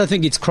 because I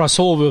think it's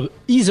crossover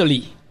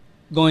easily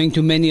going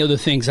to many other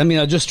things. I mean,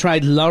 I just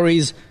tried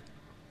Lawry's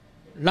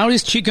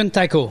chicken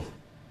taco.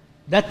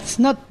 That's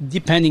not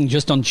depending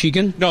just on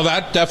chicken. No,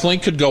 that definitely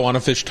could go on a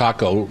fish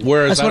taco,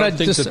 whereas I don't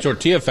think the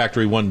Tortilla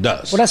Factory one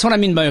does. Well, that's what I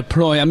mean by a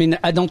ploy. I mean,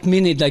 I don't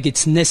mean it like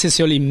it's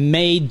necessarily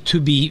made to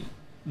be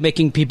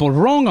making people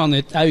wrong on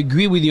it. I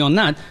agree with you on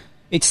that.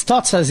 It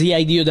starts as the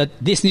idea that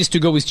this needs to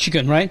go with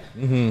chicken, right?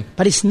 Mm-hmm.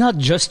 But it's not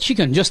just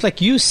chicken. Just like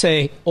you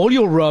say, all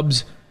your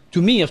rubs,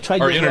 to me, I've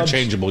tried are your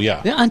interchangeable, rubs.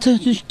 yeah. They're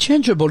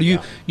interchangeable.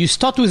 You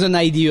start with an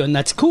idea, and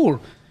that's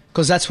cool,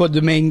 because that's what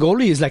the main goal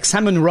is, like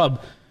salmon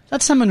rub.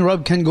 That salmon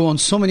rub can go on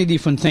so many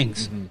different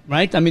things,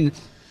 right? I mean,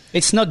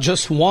 it's not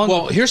just one.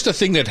 Well, here's the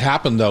thing that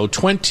happened, though.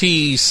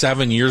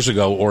 27 years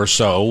ago or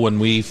so, when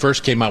we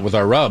first came out with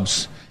our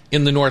rubs,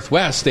 in the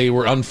Northwest, they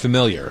were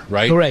unfamiliar,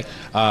 right? Correct.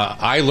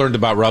 I learned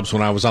about rubs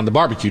when I was on the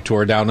barbecue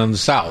tour down in the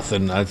South,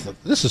 and I thought,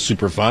 this is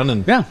super fun,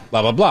 and blah,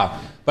 blah, blah.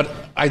 But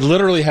I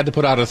literally had to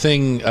put out a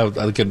thing,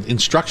 like an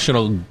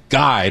instructional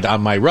guide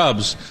on my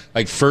rubs.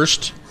 Like,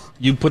 first,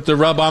 you put the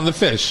rub on the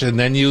fish, and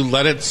then you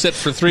let it sit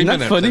for 3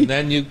 minutes, and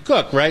then you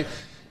cook, right?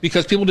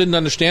 Because people didn't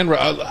understand.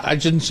 I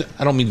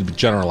don't mean to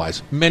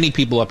generalize. Many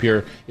people up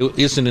here, it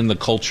isn't in the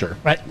culture.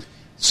 Right.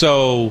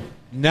 So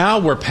now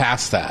we're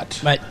past that.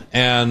 Right.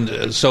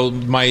 And so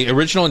my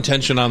original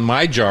intention on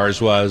my jars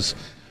was,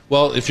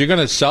 well, if you're going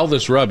to sell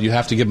this rub, you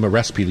have to give them a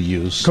recipe to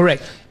use.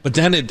 Correct. But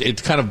then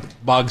it kind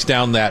of bogs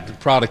down that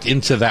product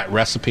into that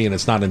recipe, and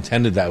it's not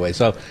intended that way.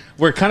 So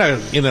we're kind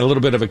of in a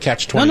little bit of a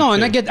catch-22. No,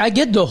 and I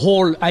get the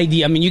whole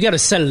idea. I mean, you got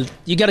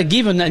to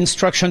give an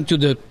instruction to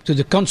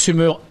the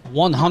consumer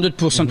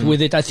 100%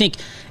 with it. I think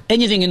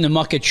anything in the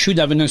market should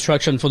have an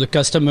instruction for the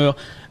customer,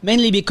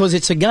 mainly because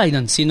it's a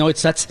guidance. You know,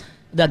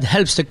 that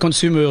helps the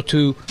consumer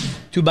to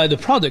buy the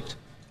product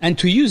and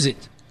to use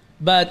it.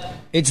 But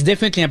it's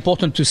definitely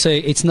important to say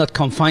it's not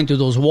confined to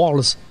those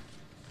walls.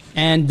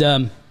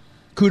 And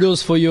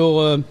kudos for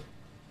your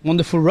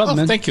wonderful rub,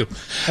 man. Thank you.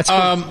 That's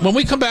cool. When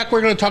we come back,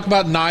 we're going to talk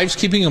about knives,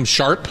 keeping them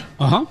sharp.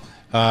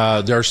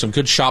 Uh-huh. There are some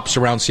good shops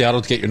around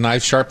Seattle to get your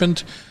knives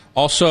sharpened.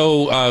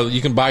 Also,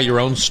 you can buy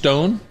your own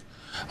stone.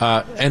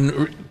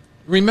 And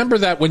remember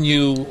that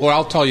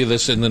I'll tell you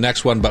this in the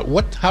next one,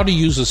 but how to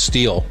use a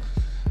steel.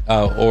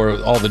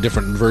 Or all the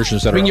different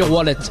versions that Bring your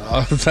wallet.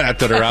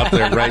 that are out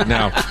there right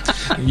now.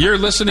 You're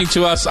listening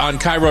to us on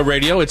Cairo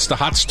Radio. It's the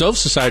Hot Stove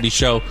Society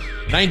Show,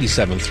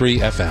 97.3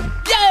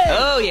 FM. Yay!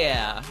 Oh,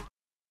 yeah.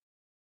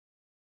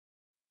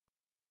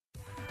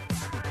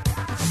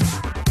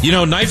 You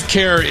know, knife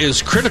care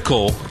is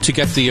critical to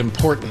get the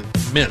important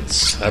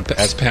mints,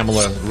 as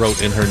Pamela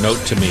wrote in her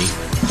note to me.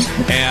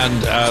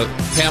 And,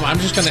 Pam, I'm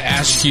just going to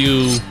ask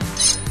you,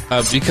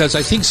 because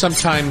I think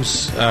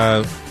sometimes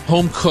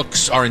home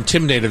cooks are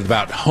intimidated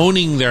about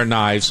honing their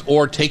knives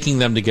or taking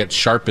them to get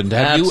sharpened.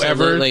 Have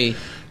Absolutely. you ever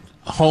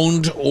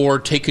honed or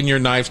taken your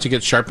knives to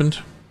get sharpened?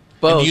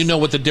 Both. And do you know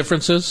what the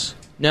difference is?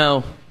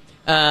 No.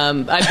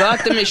 I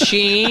bought the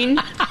machine.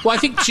 Well, I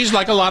think she's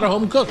like a lot of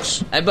home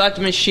cooks. I bought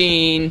the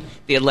machine,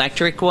 the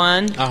electric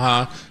one.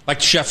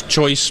 Like Chef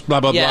Choice, blah,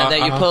 blah, blah. Yeah,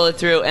 that you pull it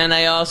through. And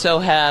I also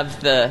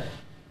have the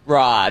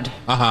rod.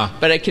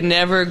 But I can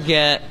never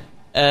get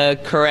a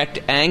correct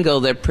angle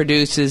that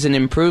produces an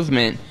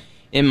improvement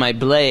in my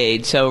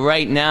blade. So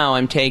right now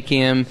I'm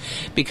taking them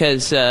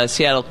because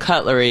Seattle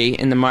Cutlery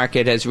in the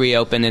market has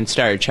reopened and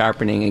started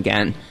sharpening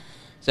again.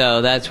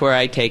 So that's where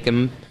I take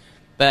them.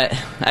 But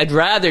I'd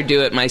rather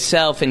do it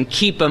myself and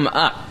keep them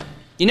up.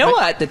 You know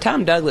what? The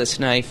Tom Douglas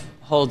knife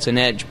holds an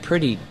edge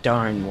pretty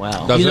darn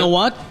well. You know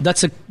what?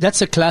 That's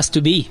a class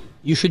to be.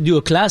 You should do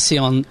a class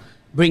on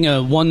bring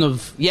one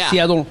of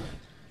Seattle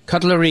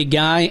Cutlery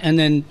guy and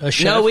then a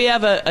chef. No, we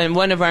have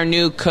one of our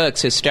new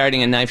cooks is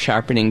starting a knife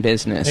sharpening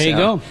business. There you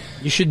go.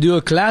 You should do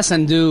a class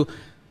and do,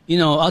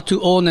 how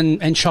to own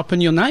and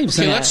sharpen your knives.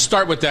 Okay, let's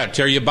start with that,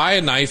 Terry. You buy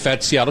a knife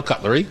at Seattle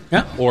Cutlery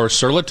or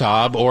Sur La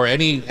Table or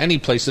any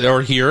place,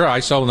 or here, I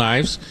sell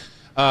knives.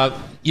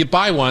 You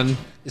buy one,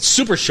 it's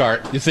super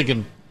sharp. You're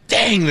thinking,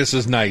 dang, this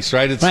is nice,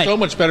 right? It's so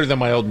much better than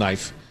my old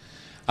knife.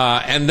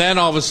 And then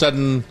all of a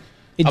sudden,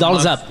 It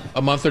dulls up.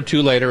 A month or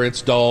two later,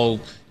 it's dull.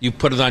 You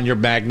put it on your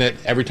magnet.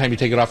 Every time you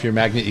take it off your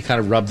magnet, you kind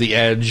of rub the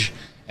edge,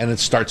 and it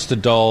starts to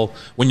dull.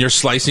 When you're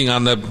slicing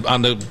on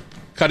the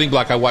cutting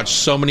block, I watch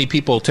so many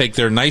people take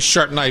their nice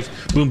sharp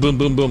knife, boom, boom,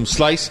 boom, boom,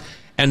 slice,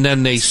 and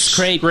then they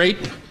scrape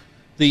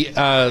the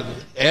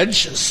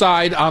edge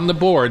side on the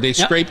board. They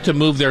scrape to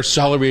move their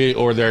celery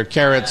or their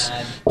carrots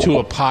to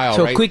a pile.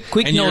 So right? quick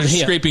and note you're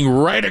here. Scraping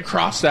right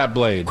across that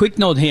blade. Quick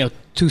note here.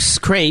 To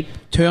scrape,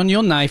 turn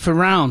your knife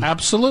around.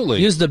 Absolutely.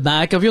 Use the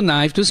back of your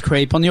knife to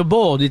scrape on your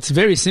board. It's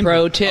very simple.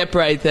 Pro tip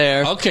right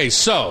there. Okay,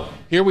 so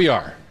here we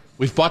are.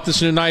 We've bought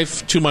this new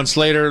knife 2 months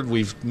later.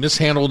 We've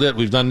mishandled it.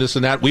 We've done this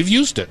and that. We've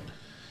used it.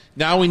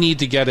 Now we need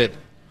to get it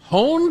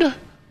honed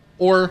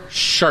or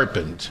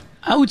sharpened.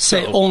 I would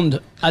say honed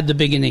at the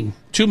beginning.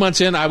 2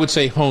 months in, I would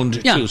say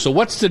honed too. So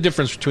what's the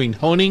difference between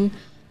honing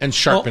and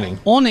sharpening?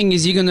 Honing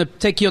is you're going to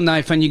take your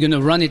knife and you're going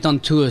to run it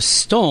onto a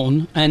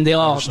stone, and they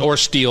are or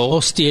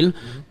steel,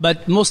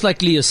 but most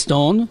likely a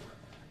stone.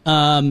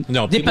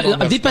 No,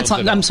 depends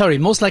on. I'm sorry,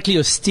 most likely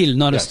a steel,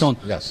 not a stone.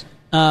 Yes.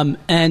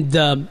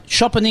 And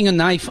sharpening a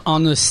knife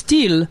on a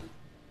steel,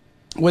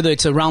 whether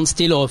it's a round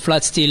steel or a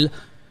flat steel,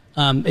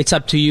 it's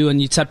up to you,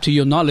 and it's up to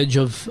your knowledge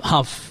of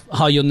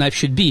how your knife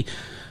should be.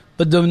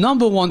 But the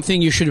number one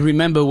thing you should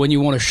remember when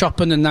you want to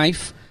sharpen a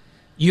knife,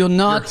 you're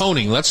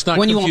honing. Let's not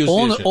when confuse you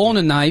want to own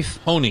a knife.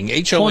 Honing,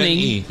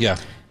 H-O-N-E,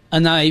 a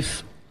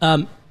knife.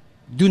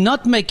 Do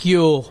not make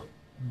your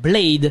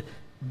blade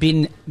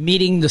be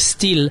meeting the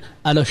steel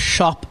at a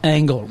sharp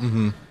angle.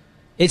 Mm-hmm.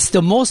 It's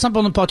the most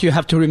important part you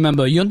have to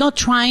remember. You're not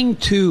trying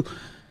to.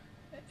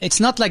 It's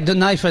not like the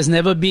knife has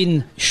never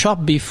been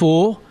sharp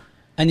before,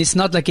 and it's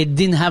not like it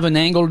didn't have an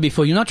angle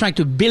before. You're not trying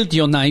to build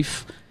your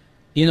knife.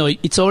 You know,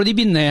 it's already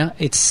been there.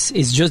 It's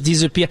just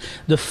disappeared.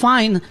 The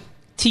fine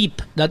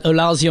tip that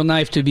allows your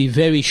knife to be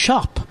very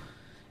sharp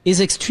is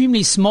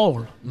extremely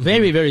small,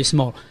 very, very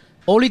small.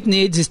 All it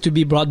needs is to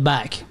be brought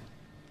back.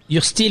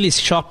 Your steel is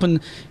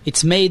sharpened.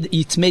 It's made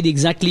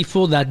exactly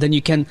for that. Then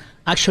you can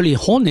actually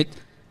hone it,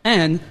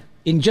 and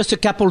in just a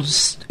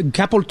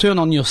couple turn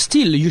on your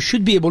steel, you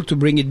should be able to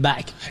bring it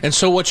back. And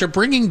so what you're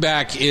bringing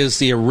back is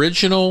the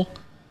original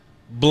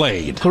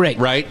blade. Correct.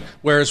 Right?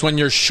 Whereas when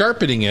you're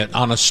sharpening it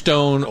on a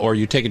stone or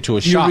you take it to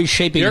a shop,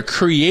 they're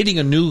creating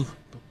a new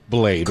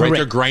blade. Correct. Right?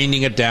 They're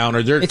grinding it down,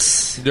 or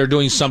they're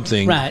doing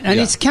something. Right. And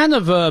it's kind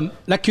of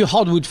like your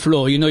hardwood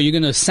floor. You know, you're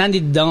going to sand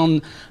it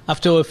down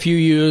after a few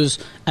years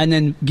and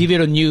then give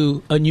it a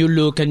new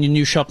look and a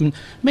new sharpen,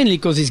 mainly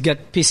because it's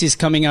got pieces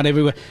coming out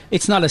everywhere.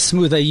 It's not as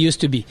smooth as it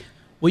used to be.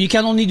 Well, you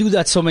can only do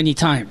that so many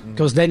times,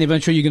 because then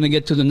eventually you're going to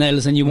get to the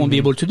nails and you won't be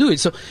able to do it.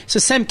 So it's the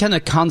same kind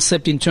of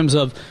concept in terms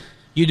of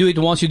you do it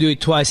once, you do it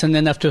twice, and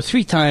then after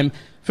 3 times,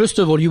 first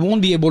of all, you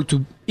won't be able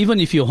to, even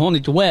if you hone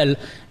it well,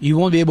 you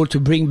won't be able to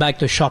bring back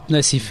the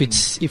sharpness if it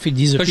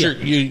disappears.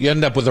 Because you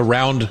end up with a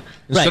round,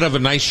 instead of a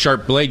nice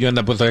sharp blade, you end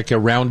up with like a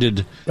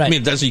rounded. Right. I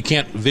mean, you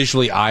can't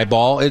visually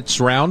eyeball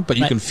it's round, but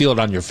you can feel it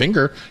on your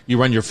finger. You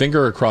run your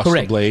finger across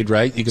the blade,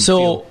 right? You can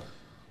feel.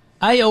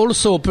 I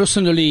also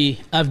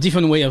personally have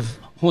different way of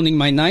honing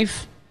my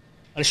knife.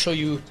 I'll show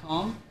you,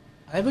 Tom.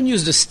 I haven't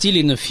used the steel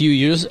in a few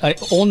years. I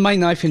hone my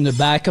knife in the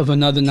back of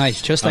another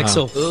knife, just like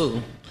so.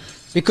 Ooh.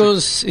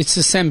 Because it's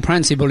the same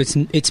principle.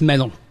 It's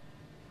metal.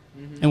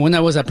 Mm-hmm. And when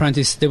I was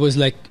apprentice, there was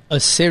like a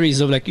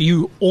series of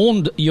you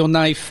owned your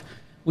knife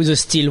with a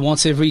steel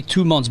once every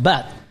 2 months,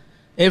 but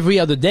every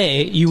other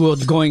day you were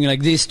going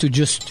like this to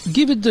just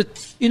give it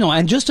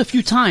and just a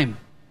few times.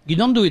 You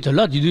don't do it a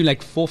lot. You do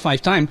like 4 or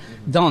 5 times,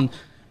 done.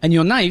 And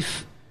your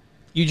knife,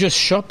 you just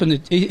sharpen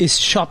it. It's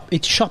sharp.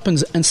 It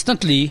sharpens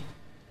instantly.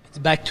 It's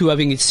back to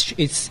having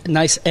its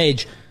nice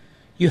edge.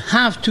 You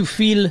have to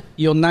feel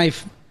your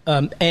knife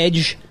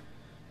edge.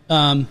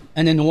 And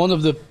then one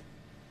of the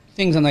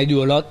things, and I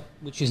do a lot,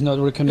 which is not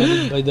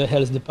recommended by the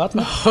health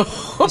department,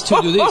 is to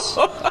do this.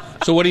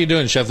 So what are you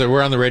doing, Scheffler?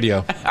 We're on the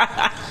radio.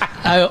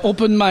 I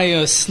open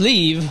my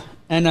sleeve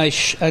and I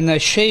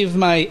shave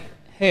my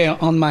hair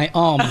on my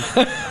arm.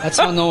 That's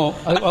how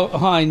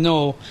I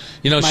know.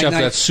 You know, Chef,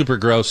 that's super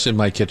gross in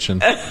my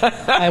kitchen.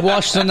 I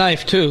wash the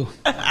knife too.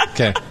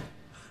 Okay.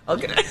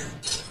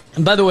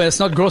 And by the way, it's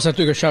not gross. I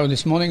took a shower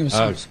this morning.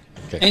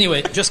 Okay.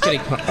 Anyway, just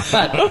kidding.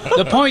 But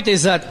the point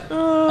is that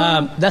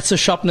that's the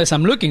sharpness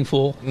I'm looking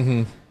for.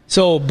 Mm-hmm.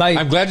 So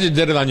I'm glad you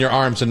did it on your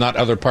arms and not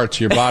other parts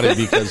of your body,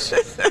 because.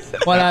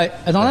 Well,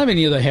 I don't have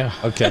any other hair.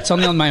 Okay. It's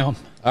only on my arm.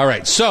 All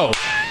right. So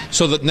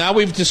that now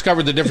we've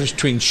discovered the difference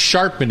between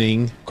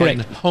sharpening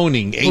and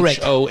honing. Honing. Right?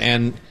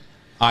 And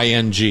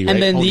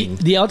then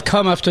the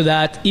outcome after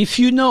that, if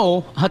you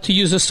know how to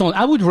use a stone,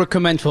 I would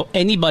recommend for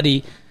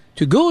anybody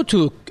to go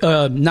to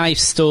a knife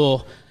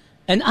store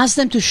and ask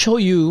them to show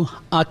you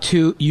how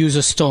to use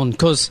a stone,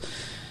 because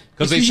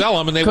they sell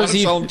them and they want to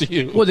sell them to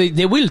you. Well,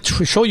 they will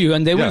show you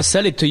and they will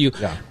sell it to you.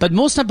 Yeah. But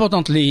most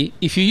importantly,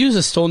 if you use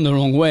a stone the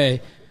wrong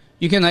way,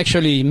 you can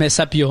actually mess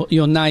up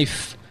your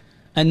knife,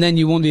 and then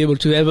you won't be able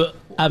to ever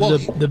have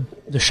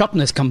the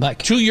sharpness come back.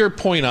 To your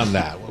point on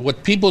that,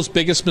 what people's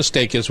biggest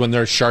mistake is when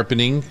they're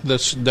sharpening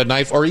the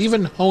knife or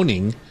even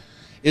honing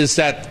is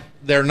that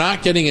they're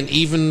not getting an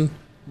even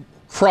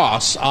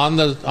cross on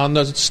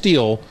the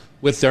steel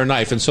with their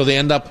knife, and so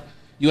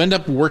you end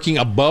up working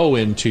a bow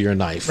into your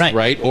knife,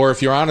 right? Or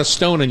if you're on a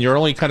stone and you're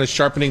only kind of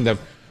sharpening the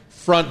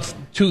front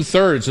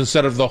 2/3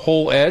 instead of the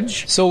whole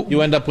edge, so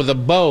you end up with a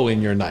bow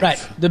in your knife. Right.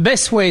 The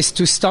best way is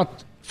to start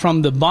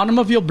from the bottom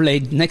of your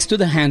blade next to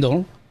the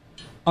handle,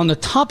 on the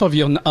top of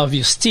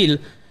your steel,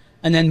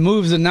 and then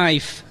move the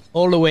knife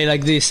all the way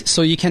like this,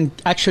 so you can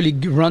actually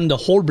run the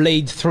whole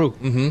blade through.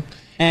 Mm-hmm.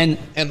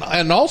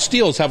 And all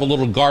steels have a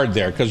little guard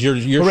there because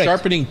you're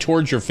sharpening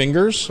towards your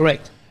fingers.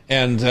 Correct.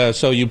 And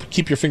so you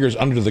keep your fingers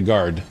under the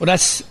guard. Well,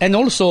 and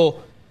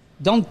also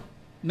don't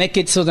make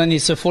it so that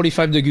it's a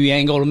 45-degree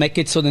angle. Make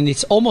it so that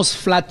it's almost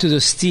flat to the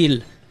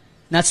steel.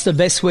 That's the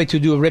best way to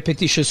do a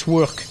repetitious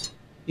work.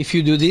 If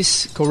you do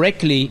this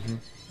correctly,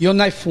 your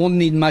knife won't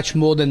need much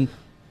more than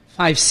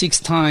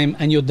 5-6 times,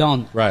 and you're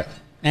done. Right.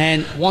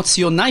 And once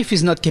your knife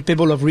is not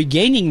capable of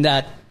regaining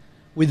that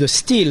with the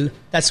steel,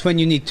 that's when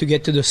you need to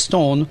get to the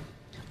stone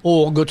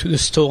or go to the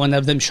store and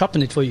have them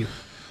sharpen it for you.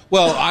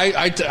 Well,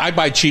 I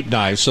buy cheap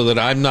knives so that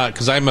I'm not,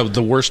 because I'm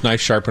the worst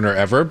knife sharpener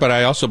ever, but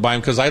I also buy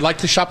them because I like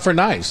to shop for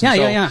knives.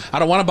 Yeah. I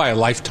don't want to buy a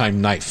lifetime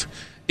knife.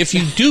 If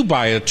you do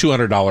buy a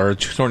 $200 or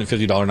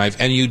 $250 knife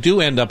and you do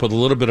end up with a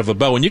little bit of a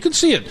bow, and you can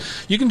see it,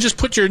 you can just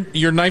put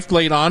your knife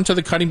blade onto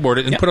the cutting board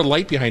and put a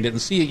light behind it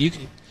and see it. You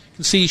can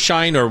see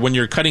shine, or when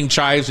you're cutting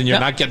chives and you're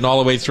not getting all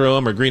the way through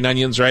them, or green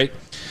onions, right?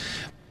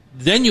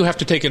 Then you have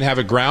to take it and have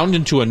it ground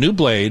into a new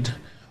blade,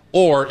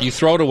 or you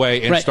throw it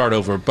away and start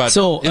over. But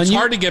it's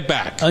hard to get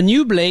back. A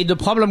new blade, the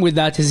problem with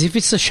that is if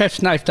it's a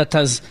chef's knife that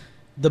has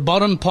the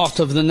bottom part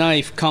of the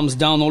knife comes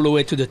down all the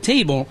way to the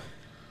table,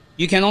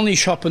 you can only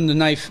sharpen the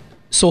knife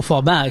so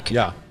far back.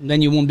 Yeah.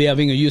 Then you won't be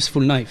having a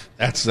useful knife.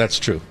 That's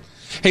true.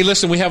 Hey,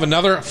 listen, we have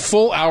another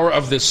full hour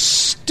of this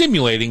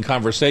stimulating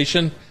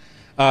conversation.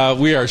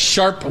 We are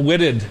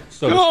sharp-witted,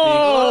 so to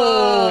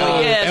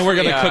speak. Yes, and we're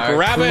going to cook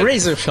rabbit.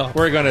 Razor sharp.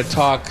 We're going to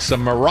talk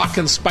some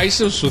Moroccan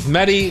spices with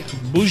Mehdi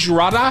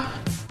Boujrada.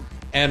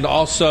 And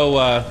also,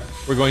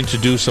 we're going to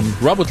do some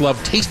Rub with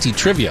Love tasty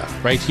trivia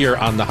right here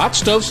on the Hot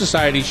Stove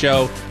Society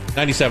Show,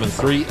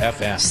 97.3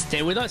 FM.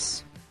 Stay with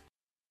us.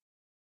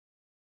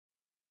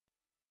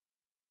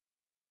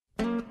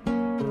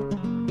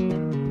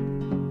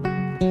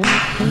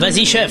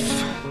 Vas-y, chef.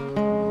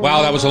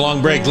 Wow, that was a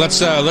long break.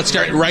 Let's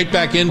get right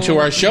back into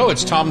our show.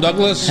 It's Tom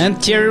Douglas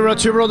and Thierry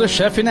Roturo, the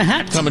chef in a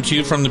hat, coming to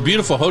you from the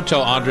beautiful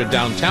Hotel Andra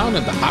downtown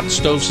at the Hot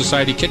Stove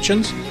Society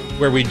Kitchens,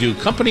 where we do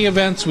company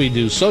events, we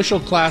do social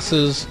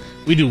classes,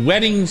 we do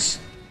weddings,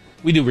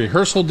 we do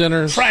rehearsal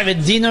dinners,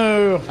 private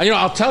dinner.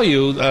 I'll tell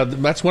you,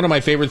 that's one of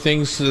my favorite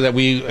things that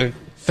we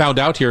found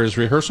out here is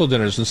rehearsal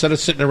dinners. Instead of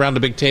sitting around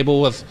a big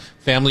table with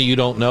family you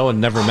don't know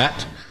and never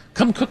met,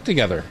 come cook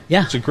together.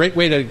 Yeah. It's a great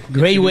way to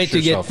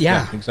get,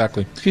 yeah,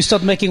 exactly. If you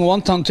start making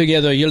wonton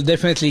together, you'll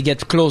definitely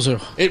get closer.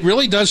 It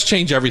really does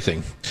change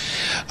everything.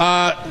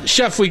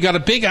 Chef, we got a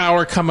big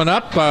hour coming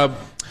up.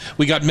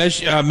 We got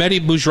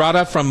Mehdi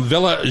Boujrada from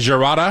Villa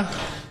Gerada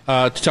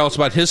to tell us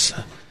about his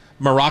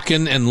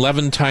Moroccan and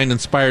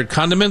Levantine-inspired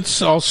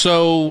condiments.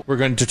 Also, we're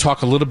going to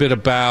talk a little bit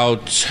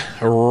about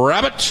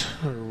rabbit,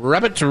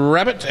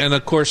 and,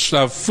 of course,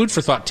 food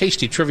for thought,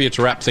 tasty trivia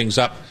to wrap things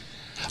up.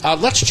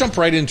 Let's jump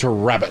right into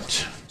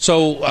rabbit.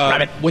 So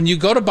when you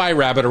go to buy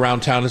rabbit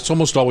around town, it's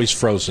almost always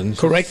frozen.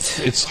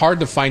 Correct. It's hard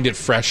to find it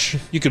fresh.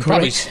 You could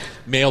probably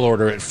mail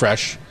order it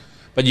fresh,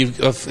 but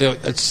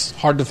it's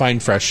hard to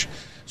find fresh.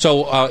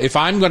 So if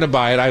I'm going to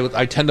buy it,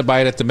 I tend to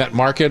buy it at the Met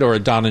Market or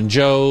at Don and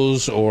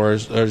Joe's or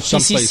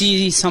someplace.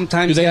 CCC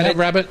sometimes. Do they have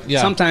rabbit?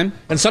 Yeah. Sometimes.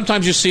 And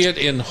sometimes you see it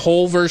in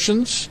whole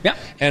versions. Yeah.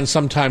 And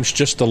sometimes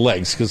just the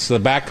legs, because the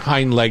back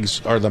hind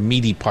legs are the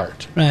meaty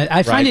part. Right.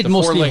 I find it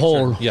mostly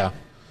whole. Yeah.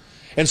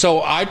 And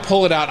so I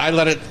pull it out. I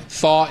let it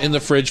thaw in the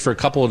fridge for a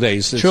couple of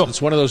days.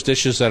 It's one of those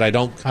dishes that I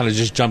don't kind of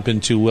just jump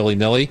into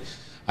willy-nilly.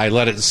 I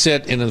let it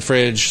sit in the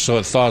fridge so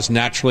it thaws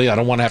naturally. I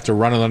don't want to have to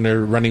run it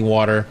under running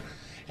water.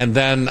 And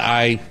then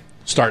I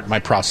start my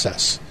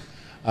process.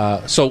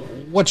 So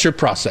what's your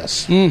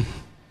process?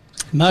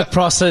 My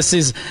process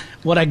is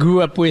what I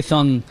grew up with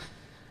often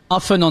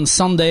on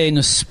Sunday in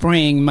the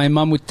spring. My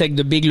mom would take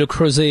the big Le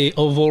Creuset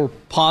oval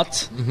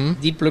pot,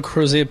 deep Le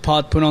Creuset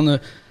pot, put on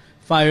the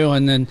fire,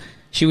 and then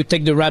she would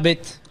take the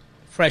rabbit,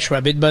 fresh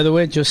rabbit, by the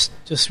way, just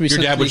recently.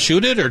 Your dad would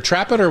shoot it or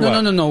trap it or what?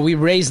 No. We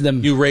raised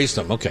them. You raised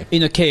them, okay.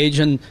 In a cage.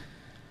 And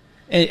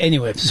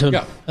anyway, so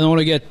I don't want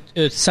to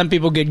get... some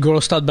people get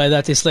grossed out by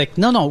that. It's like,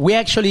 no, we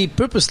actually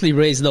purposely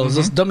raised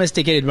those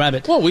domesticated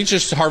rabbit. Well, we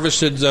just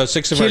harvested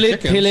 6 of our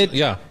chickens. Peel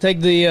it,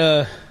 take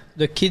the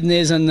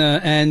kidneys and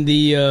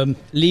the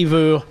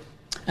liver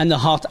and the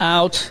heart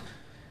out,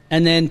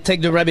 and then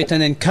take the rabbit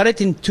and then cut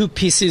it in 2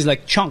 pieces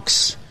like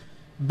chunks.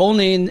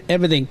 Bone in,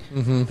 everything.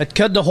 But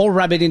cut the whole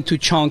rabbit into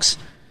chunks,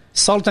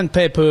 salt and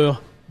pepper,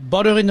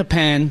 butter in the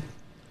pan,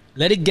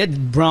 let it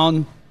get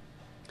brown,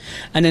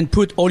 and then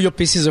put all your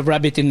pieces of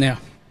rabbit in there.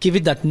 Give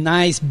it that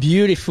nice,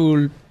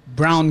 beautiful,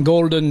 brown,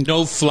 golden...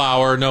 No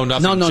flour, no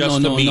nothing,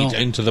 just the meat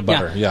into the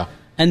butter, yeah.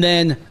 And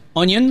then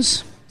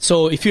onions.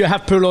 So if you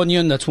have pearl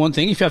onion, that's one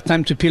thing. If you have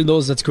time to peel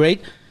those, that's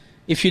great.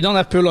 If you don't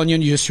have pearl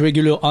onion, you just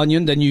regular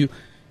onion, then you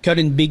cut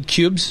in big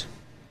cubes,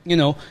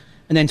 and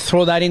then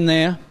throw that in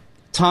there.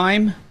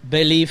 Thyme,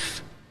 bay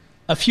leaf,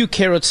 a few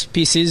carrots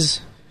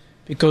pieces,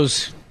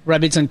 because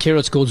rabbits and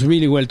carrots goes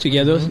really well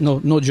together.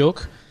 No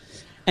joke.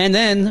 And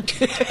then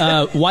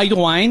white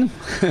wine.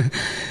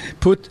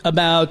 Put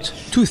about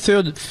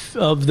 2/3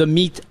 of the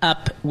meat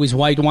up with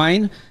white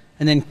wine,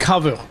 and then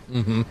cover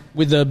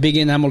with the big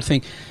enamel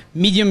thing.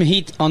 Medium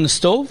heat on the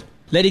stove.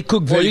 Let it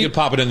cook. Or you could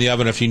pop it in the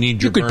oven if you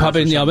need. You could pop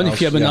it in the oven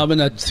if you have an oven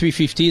at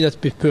 350. That's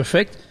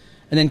perfect.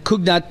 And then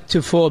cook that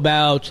for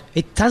about.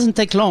 It doesn't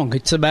take long.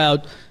 It's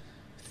about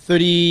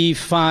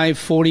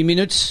 35-40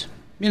 minutes.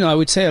 I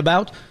would say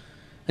about.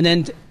 And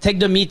then take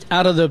the meat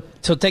out of the.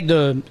 So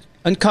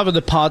uncover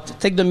the pot.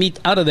 Take the meat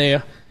out of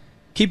there.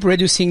 Keep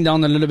reducing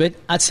down a little bit.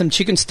 Add some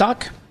chicken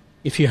stock,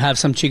 if you have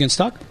some chicken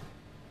stock.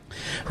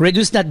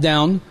 Reduce that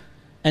down,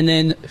 and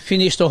then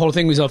finish the whole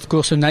thing with, of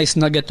course, a nice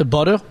nugget of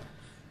butter.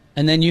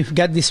 And then you've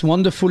got this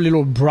wonderful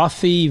little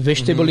brothy,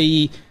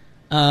 vegetable-y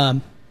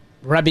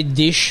rabbit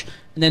dish.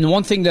 And then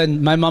one thing that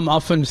my mom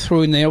often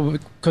threw in there,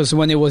 because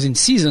when it was in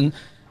season,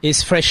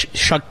 is fresh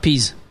shock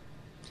peas.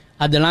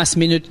 At the last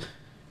minute,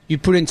 you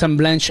put in some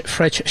blanched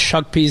fresh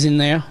shock peas in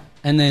there,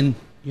 and then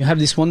you have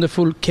this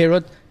wonderful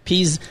carrot,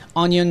 peas,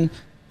 onion,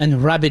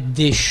 and rabbit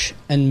dish.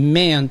 And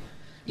man,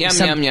 yum.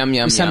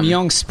 Some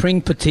young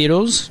spring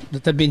potatoes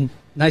that have been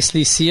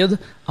nicely seared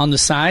on the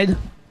side.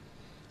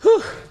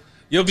 Whew.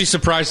 You'll be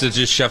surprised at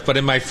this, Chef, but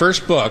in my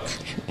first book,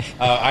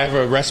 I have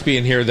a recipe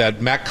in here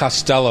that Matt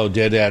Costello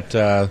did at,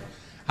 I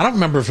don't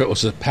remember if it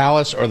was the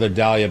Palace or the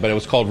Dahlia, but it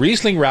was called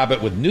Riesling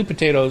Rabbit with new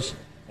potatoes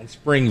and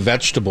spring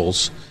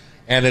vegetables.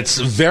 And it's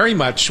very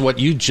much what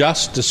you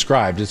just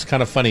described. It's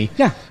kind of funny.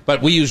 Yeah.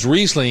 But we used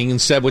Riesling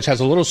instead, which has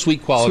a little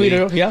sweet quality.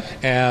 Sweeter, yeah.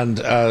 And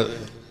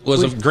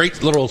was a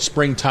great little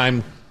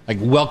springtime, like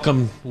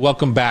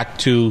welcome back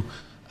to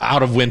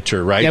out of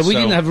winter, right? Yeah, we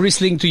didn't have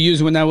Riesling to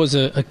use when I was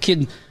a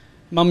kid.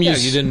 Mom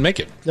used you didn't make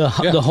it. The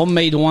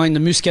homemade wine, the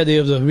Muscadet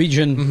of the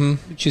region,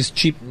 which is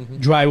cheap,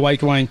 dry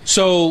white wine.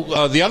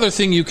 So the other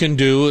thing you can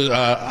do,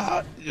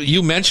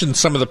 you mentioned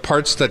some of the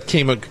parts that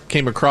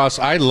came across.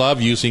 I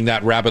love using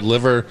that rabbit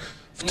liver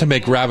to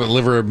make rabbit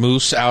liver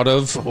mousse out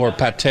of, or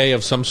pate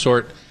of some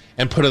sort,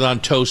 and put it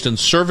on toast and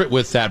serve it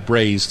with that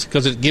braised,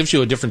 because it gives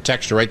you a different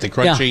texture, right? The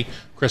crunchy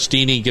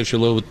crostini gives you a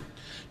little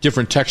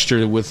different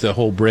texture with the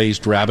whole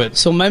braised rabbit.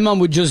 So my mom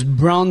would just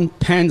brown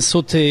pan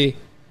saute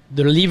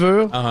the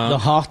liver, the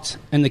heart,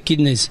 and the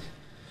kidneys.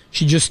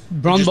 She just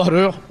brown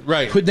butter,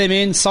 put them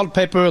in, salt,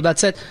 pepper,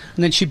 that's it.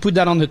 And then she put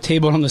that on the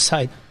table on the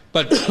side.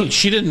 But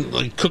she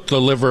didn't cook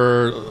the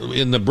liver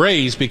in the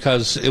braise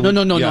because it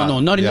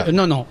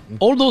No.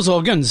 All those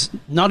organs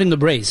not in the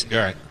braise.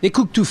 Right. They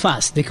cook too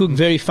fast. They cook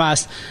very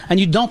fast, and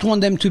you don't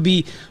want them to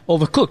be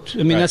overcooked.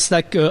 I mean, that's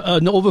like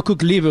an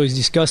overcooked liver is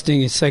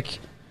disgusting. It's like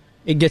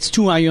it gets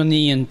too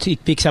irony and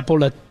it picks up all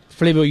that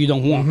flavor you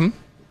don't want.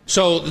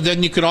 So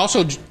then you could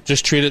also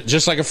just treat it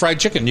just like a fried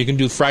chicken. You can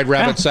do fried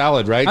rabbit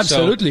salad, right?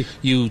 Absolutely. So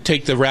you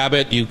take the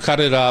rabbit, you cut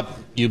it up,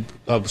 you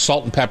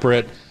salt and pepper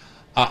it.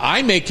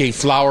 I make a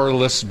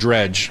flourless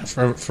dredge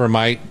for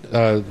my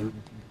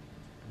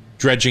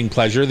dredging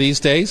pleasure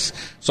these days.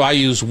 So I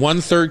use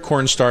 1/3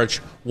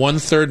 cornstarch,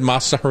 1/3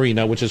 masa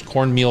harina, which is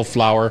cornmeal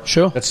flour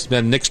that's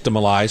been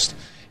nixtamalized,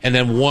 and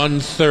then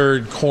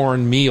 1/3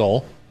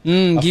 cornmeal,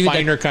 a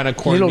finer kind of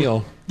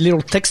cornmeal.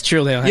 Little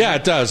texture there. Yeah,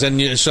 it does.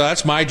 And so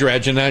that's my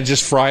dredge, and I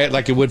just fry it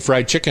like you would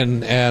fried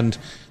chicken. And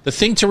the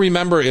thing to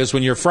remember is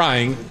when you're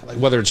frying,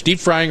 whether it's deep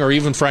frying or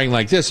even frying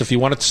like this, if you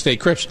want it to stay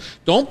crisp,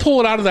 don't pull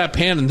it out of that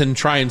pan and then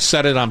try and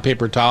set it on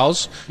paper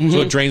towels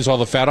so it drains all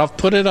the fat off.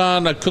 Put it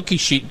on a cookie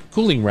sheet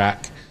cooling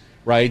rack,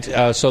 right,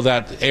 so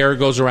that air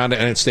goes around it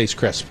and it stays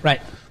crisp.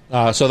 Right.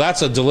 So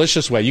that's a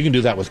delicious way. You can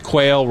do that with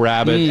quail,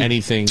 rabbit,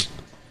 anything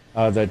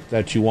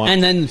that you want.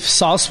 And then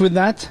sauce with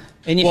that?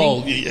 Anything?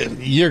 Well,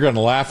 you're going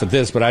to laugh at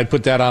this, but I'd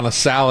put that on a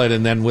salad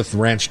and then with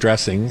ranch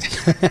dressing.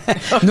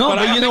 But you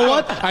know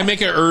what? I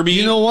make an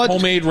herby,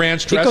 homemade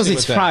ranch dressing because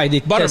it's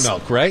fried.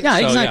 Buttermilk, right? Yeah,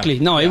 exactly.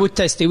 No, it would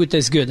taste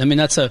good. I mean,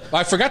 that's a.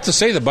 I forgot to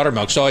say the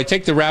buttermilk. So I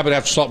take the rabbit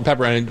after salt and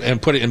pepper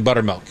and put it in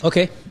buttermilk.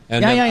 Okay.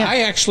 And I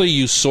actually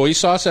use soy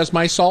sauce as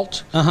my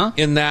salt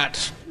in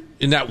that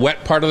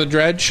wet part of the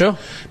dredge. Sure.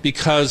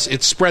 Because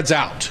it spreads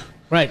out.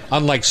 Right.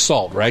 Unlike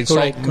salt, right?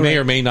 Correct. May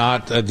or may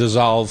not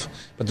dissolve,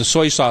 but the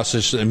soy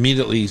sauce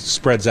immediately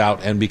spreads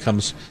out and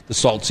becomes the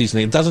salt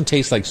seasoning. It doesn't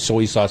taste like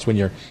soy sauce when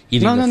you're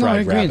eating the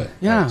fried rabbit.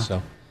 Yeah.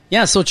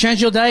 Right? So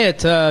change your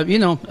diet.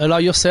 Allow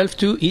yourself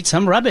to eat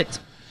some rabbit.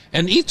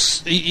 And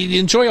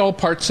enjoy all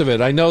parts of it.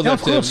 I know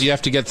that you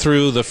have to get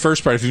through the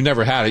first part. If you've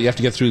never had it, you have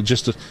to get through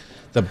just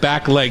the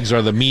back legs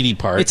are the meaty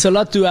part. It's a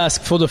lot to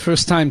ask for the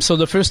first time. So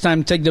the first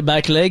time, take the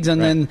back legs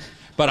and then...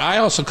 But I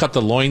also cut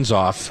the loins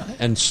off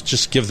and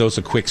just give those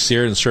a quick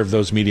sear and serve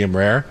those medium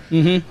rare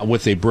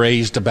with a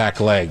braised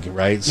back leg,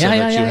 right? So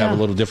that you have a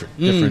little different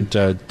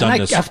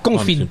doneness. I've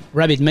confit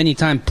rabbit many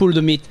times. Pull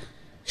the meat,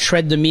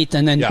 shred the meat,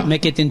 and then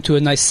make it into a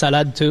nice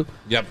salad too.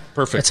 Yep,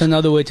 perfect. That's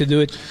another way to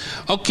do it.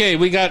 Okay,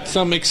 we got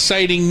some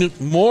exciting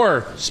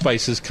more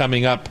spices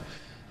coming up.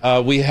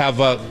 We have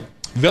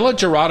Villa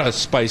Gerada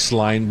spice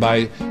line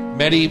by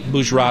Mehdi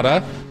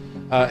Boujrada,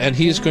 and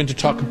he is going to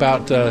talk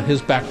about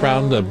his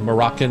background, the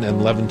Moroccan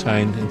and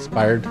Levantine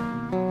inspired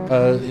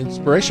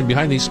inspiration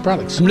behind these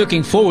products. I'm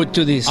looking forward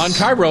to this. On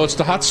Cairo, it's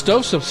the Hot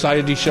Stove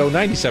Society Show,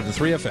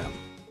 97.3 FM.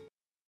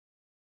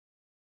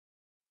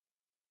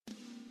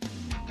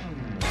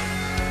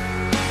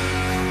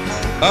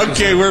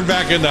 Okay, we're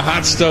back in the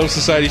Hot Stove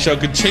Society Show,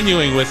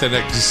 continuing with an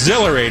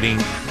exhilarating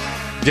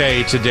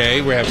day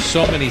today. We have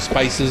so many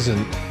spices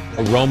and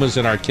aromas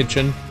in our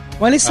kitchen.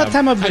 Well, it's that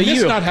time of the I miss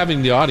year. not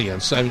having the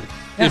audience.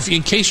 If,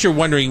 in case you're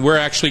wondering, we're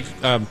actually,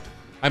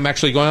 I'm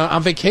actually going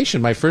on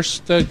vacation. My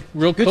first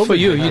real Good COVID for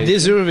you. vacation. You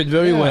deserve it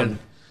very well.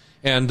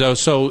 And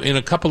so in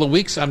a couple of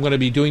weeks, I'm going to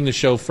be doing the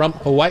show from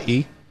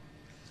Hawaii,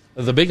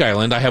 the Big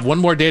Island. I have one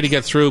more day to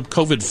get through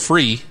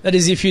COVID-free. That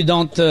is if you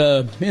don't,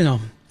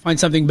 find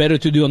something better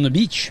to do on the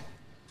beach.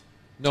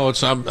 No,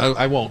 it's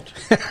I won't.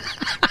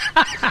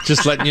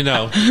 Just letting you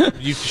know.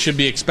 You should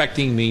be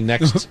expecting me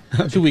next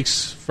 2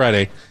 weeks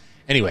Friday.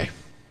 Anyway,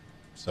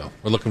 so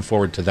we're looking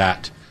forward to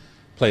that.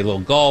 Play a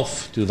little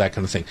golf, do that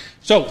kind of thing.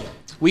 So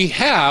we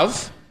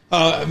have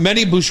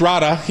Mehdi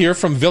Boujrada here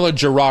from Villa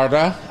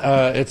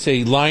Gerada. It's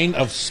a line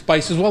of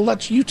spices. Well,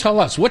 you tell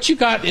us. What you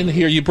got in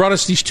here? You brought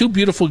us these two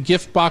beautiful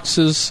gift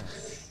boxes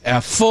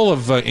full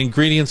of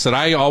ingredients that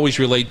I always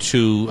relate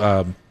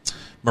to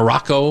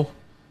Morocco.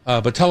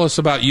 But tell us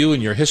about you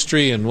and your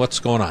history and what's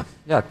going on.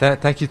 Yeah,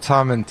 thank you,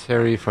 Tom and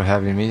Terry, for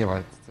having me. Well,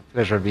 it's a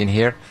pleasure being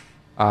here.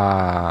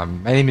 My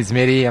name is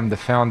Mehdi. I'm the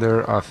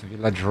founder of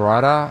Villa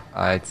Gerada.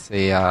 It's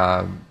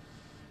a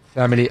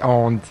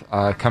family-owned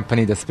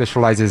company that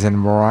specializes in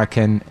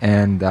Moroccan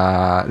and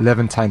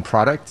Levantine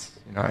products.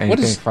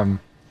 Anything from...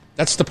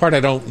 That's the part I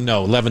don't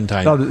know,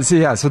 Levantine. No,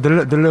 so the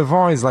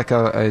Levant is like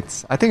I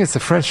think it's a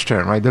French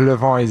term, right? The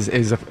Levant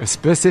is a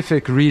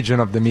specific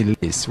region of the Middle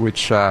East,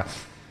 which...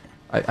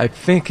 I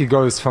think it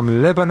goes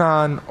from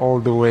Lebanon all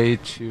the way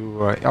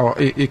to,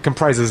 it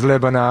comprises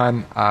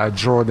Lebanon,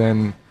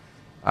 Jordan,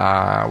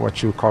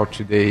 what you call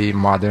today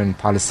modern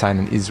Palestine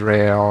and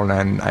Israel,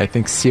 and I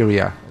think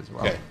Syria as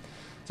well. Okay.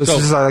 So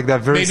this is like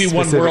that very maybe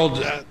specific... one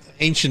world,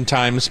 ancient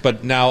times,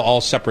 but now all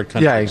separate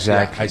countries. Yeah,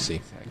 exactly. Yeah, I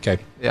see. Okay.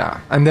 Yeah,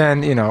 and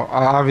then,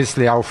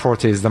 obviously our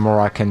forte is the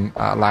Moroccan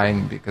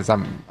line because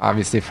I'm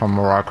obviously from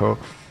Morocco.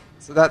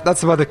 So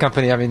that's about the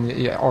company. I mean,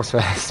 you also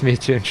asked me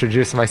to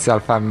introduce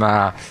myself.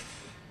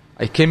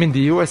 I came in the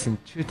U.S. in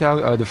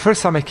 2000. The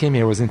first time I came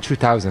here was in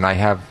 2000. I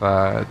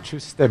have two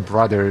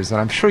step-brothers,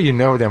 and I'm sure you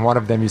know them. One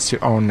of them used to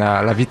own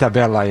La Vita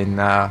Bella in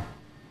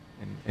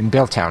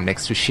Belltown,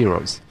 next to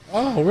Shiro's.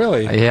 Oh,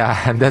 really?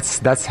 Yeah, and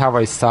that's how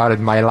I started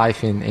my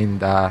life in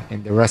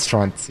the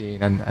restaurant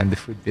scene and the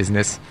food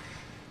business.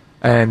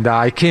 And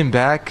I came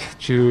back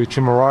to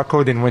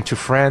Morocco, then went to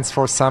France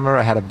for summer.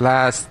 I had a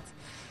blast.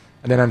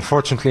 And then,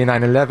 unfortunately,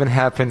 9/11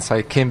 happened, so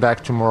I came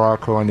back to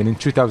Morocco. And then in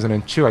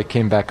 2002, I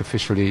came back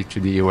officially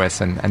to the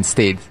U.S. and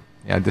stayed.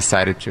 I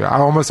decided to. I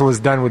almost was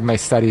done with my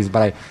studies,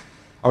 but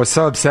I was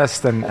so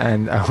obsessed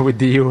and with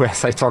the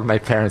U.S., I told my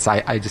parents,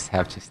 I just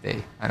have to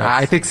stay. And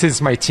I think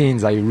since my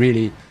teens,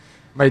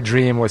 my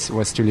dream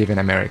was to live in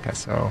America.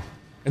 So.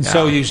 And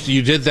so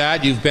you did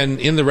that. You've been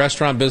in the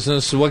restaurant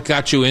business. What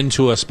got you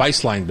into a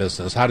spice line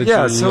business? How did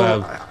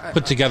you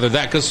put together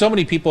that? Because so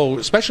many people,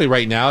 especially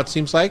right now, it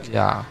seems like,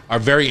 are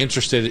very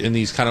interested in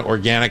these kind of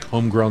organic,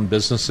 homegrown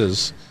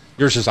businesses.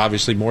 Yours is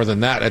obviously more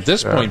than that at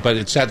this point, but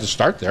it's had to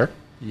start there.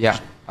 Yeah,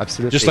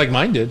 absolutely. Just like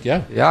mine did,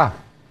 yeah. Yeah.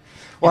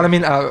 Well, I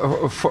mean,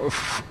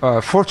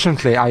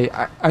 fortunately,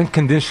 I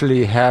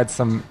unconditionally had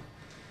some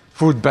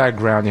food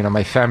background.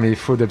 My family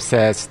food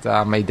obsessed.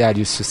 My dad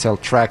used to sell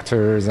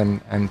tractors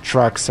and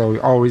trucks, so he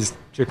always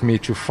took me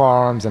to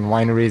farms and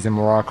wineries in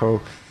Morocco.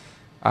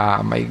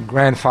 My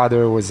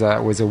grandfather was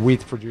a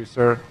wheat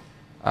producer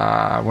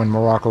when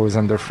Morocco was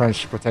under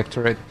French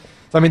protectorate.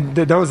 So I mean,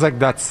 there was like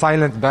that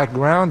silent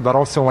background, but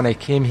also when I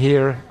came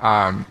here,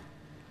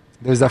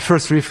 there's that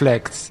first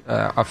reflex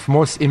of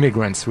most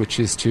immigrants,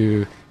 which is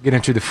to get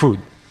into the food,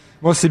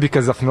 mostly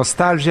because of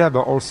nostalgia,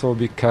 but also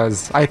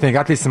because I think,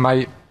 at least in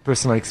my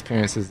personal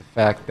experience, is the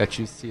fact that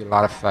you see a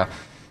lot of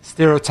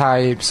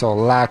stereotypes or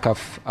lack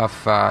of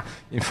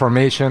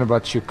information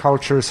about your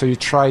culture. So you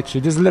try to,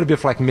 there's a little bit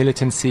of like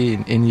militancy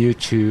in you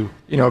to,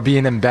 be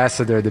an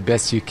ambassador the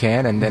best you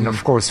can. And then,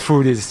 of course,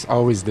 food is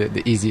always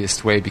the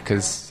easiest way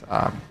because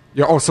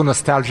you're also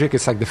nostalgic.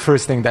 It's like the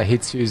first thing that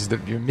hits you is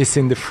that you're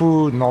missing the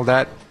food and all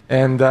that.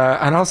 And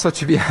also,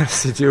 to be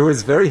honest with you, it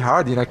was very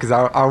hard, because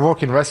I'll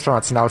walk in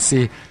restaurants and I'll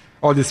see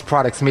all these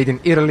products made in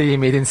Italy,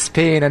 made in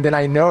Spain, and then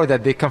I know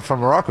that they come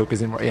from Morocco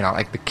because,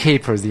 like the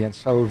capers, the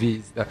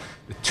anchovies, the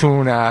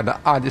tuna,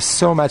 there's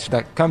so much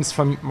that comes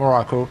from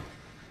Morocco,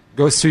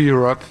 goes to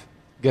Europe,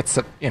 gets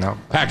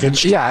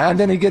packaged. Yeah, and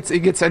then it gets,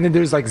 and then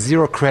there's like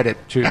zero credit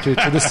to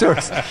the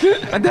source,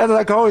 and then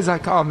like always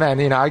like, oh man,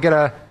 I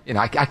gotta,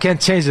 I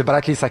can't change it, but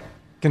at least I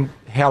can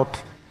help,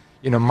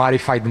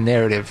 modify the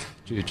narrative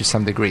to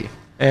some degree.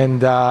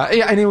 And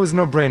and it was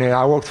no brainer.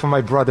 I worked for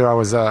my brother. I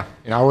was a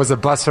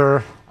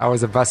busser. I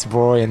was a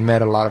busboy and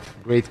met a lot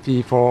of great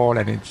people,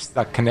 and it's just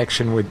that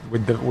connection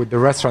with the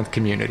restaurant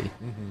community.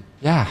 Mm-hmm.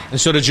 Yeah. And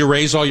so did you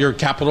raise all your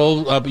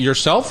capital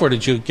yourself, or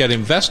did you get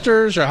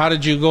investors, or how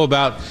did you go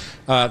about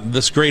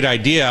this great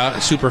idea,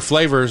 Super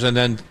Flavors, and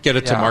then get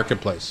it to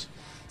marketplace?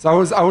 So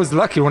I was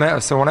lucky when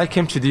I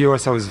came to the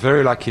US. I was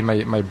very lucky.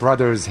 My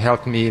brothers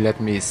helped me,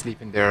 let me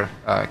sleep in their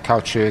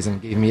couches,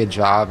 and gave me a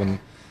job. And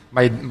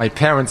my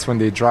parents, when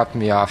they dropped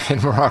me off in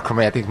Morocco,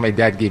 I think my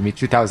dad gave me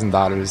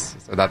 $2,000.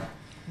 So that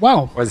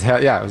was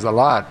it was a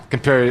lot in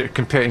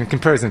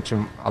comparison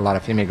to a lot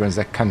of immigrants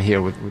that come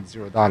here with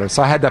 $0.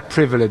 So I had that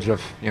privilege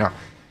of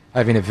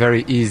having a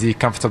very easy,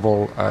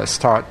 comfortable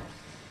start.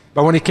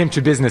 But when it came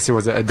to business, it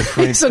was a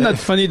different... It's not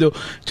funny, though.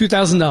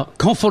 $2,000,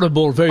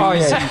 comfortable, very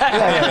easy.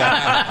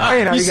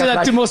 Yeah. You say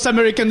that to most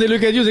Americans, they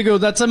look at you, they go,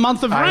 that's a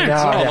month of rent.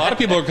 A lot of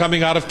people are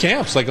coming out of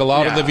camps, like a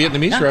lot of the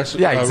Vietnamese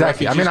refugees. Yeah,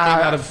 exactly. I'm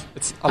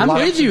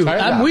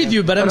with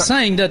you, but I'm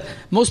saying that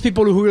most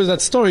people who hear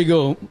that story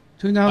go...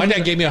 My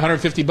dad gave me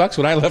 $150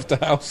 when I left the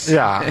house.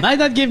 Yeah. My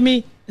dad gave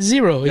me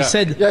 $0. He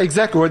said... Yeah,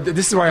 exactly. Well,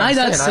 this is why I'm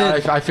saying.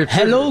 Said, I feel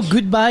hello,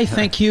 goodbye,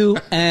 thank you,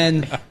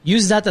 and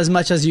use that as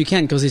much as you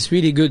can, because it's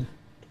really good.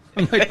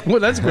 I'm like, well,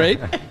 that's great.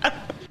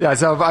 Yeah,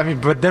 so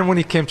but then when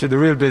it came to the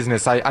real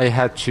business, I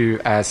had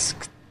to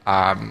ask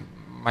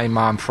my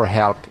mom for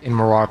help in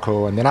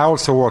Morocco, and then I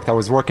also worked. I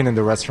was working in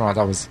the restaurant.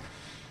 I was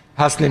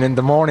hustling in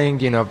the morning,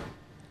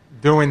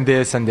 doing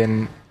this, and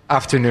then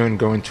afternoon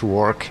going to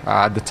work.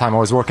 At the time, I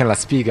was working La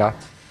Spiga,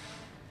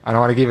 and I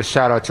want to give a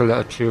shout out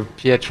to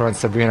Pietro and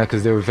Sabrina,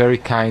 because they were very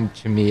kind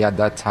to me at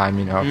that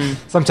time.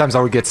 Sometimes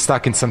I would get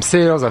stuck in some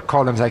sales. I'd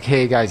call them like,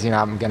 "Hey guys,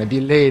 I'm gonna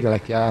be late." They're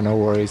like, "Yeah, no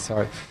worries."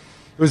 So it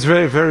was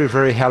very, very,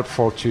 very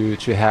helpful to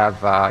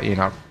have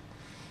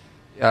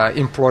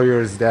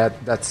employers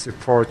that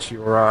support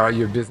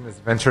your business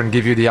venture and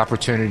give you the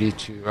opportunity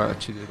to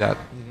do that.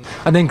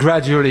 Mm-hmm. And then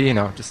gradually,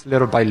 just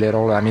little by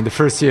little. The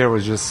first year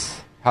was just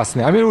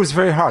hustling. It was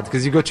very hard,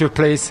 because you go to a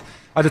place.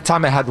 At the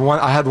time, I had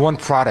one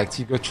product.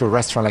 You go to a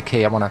restaurant, like,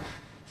 hey, I want to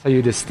sell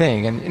you this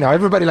thing, and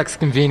everybody likes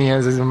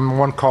convenience. There's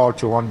one call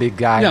to one big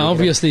guy. Yeah,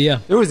 obviously, yeah.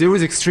 It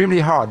was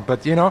extremely hard,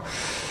 but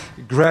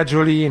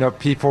gradually,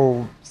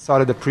 people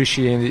started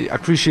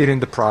appreciating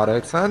the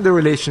products and the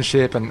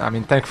relationship,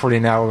 and thankfully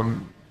now,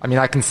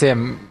 I can say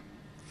I'm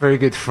very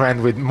good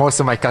friend with most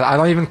of my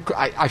customers.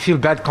 I feel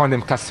bad calling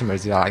them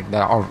customers. They're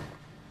our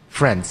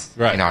friends,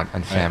 right.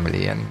 And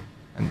family, and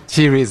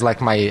Thierry is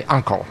like my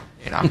uncle.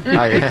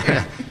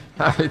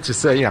 I just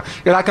say,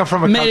 I come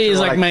from a Mary culture is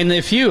like my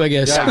nephew, I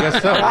guess. Yeah, I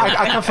guess so.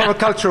 I come from a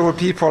culture where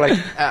people like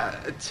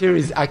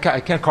Thierry. I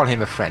can't call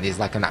him a friend. He's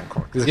like an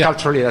uncle. Because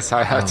culturally, that's how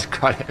I have to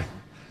call him.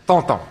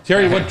 Tonton.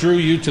 Thierry, what drew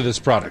you to this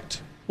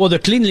product? Well, the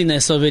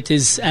cleanliness of it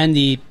is, and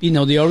the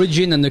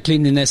origin and the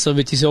cleanliness of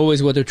it is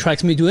always what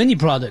attracts me to any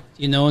product.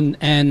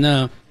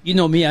 And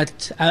me,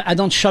 I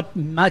don't shop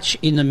much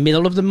in the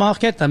middle of the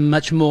market. I'm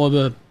much more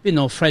of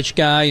a fresh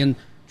guy, and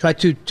try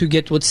to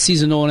get what's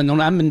seasonal and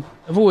all.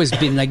 I've always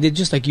been like that,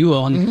 just like you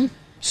are. Mm-hmm.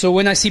 So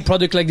when I see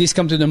product like this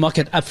come to the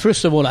market,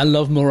 first of all, I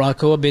love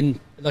Morocco. I've been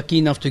lucky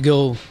enough to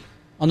go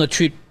on a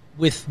trip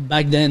with,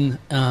 back then,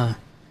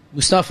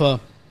 Mustafa.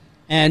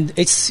 And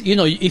it's,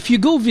 if you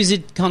go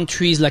visit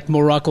countries like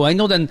Morocco, I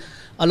know that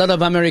a lot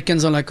of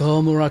Americans are like,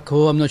 oh,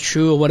 Morocco, I'm not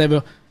sure, or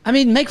whatever.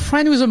 Make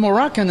friends with a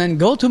Moroccan and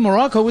go to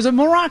Morocco with a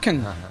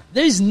Moroccan. Uh-huh.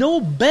 There is no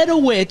better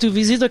way to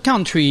visit a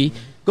country.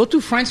 Go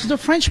to France with a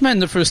Frenchman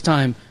the first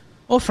time,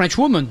 or French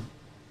woman.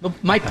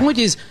 But my point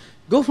is,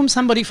 go from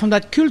somebody from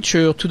that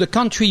culture to the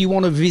country you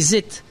want to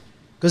visit,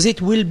 because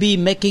it will be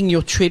making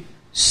your trip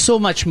so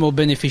much more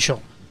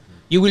beneficial.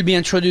 You will be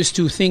introduced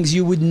to things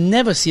you would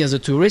never see as a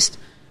tourist,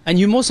 and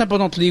you most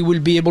importantly will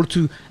be able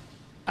to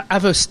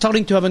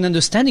starting to have an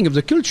understanding of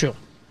the culture.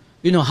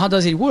 How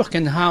does it work,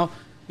 and how,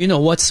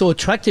 what's so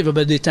attractive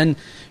about it, and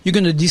you're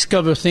going to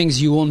discover things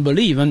you won't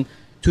believe. And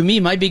to me,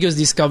 my biggest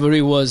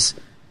discovery was,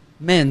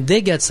 man,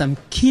 they got some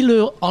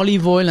killer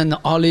olive oil and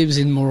olives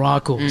in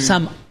Morocco.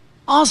 Some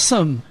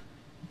awesome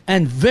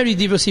and very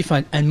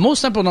diversified. And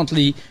most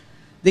importantly,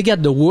 they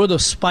got the world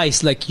of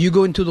spice. Like, you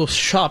go into those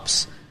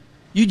shops,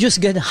 you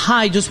just get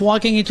high just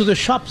walking into the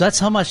shop. That's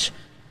how much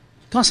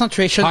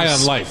concentration. High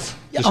on life.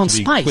 Yeah, on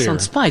spice.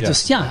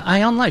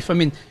 High on life.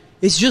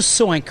 It's just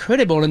so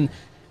incredible. And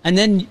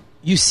then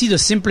you see the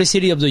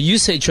simplicity of the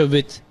usage of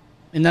it,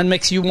 and that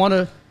makes you want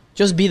to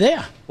just be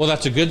there. Well,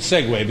 that's a good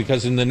segue,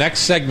 because in the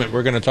next segment,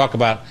 we're going to talk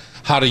about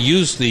how to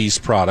use these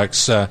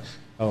products.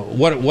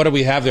 What do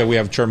we have there? We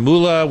have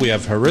chermoula, we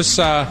have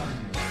harissa,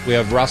 we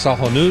have ras al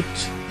hanout.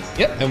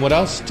 Yep. And what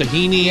else?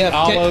 Tahini,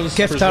 olives,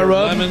 preserved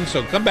lemon.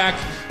 So come back.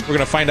 We're going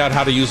to find out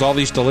how to use all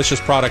these delicious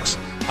products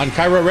on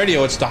Cairo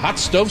Radio. It's the Hot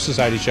Stove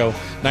Society Show,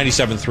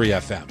 97.3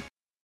 FM.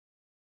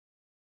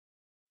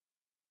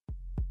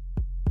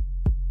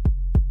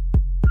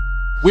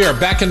 We are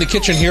back in the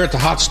kitchen here at the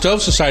Hot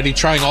Stove Society,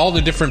 trying all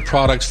the different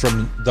products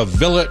from the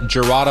Villa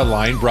Girata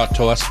line, brought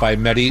to us by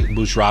Mehdi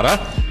Boujrada.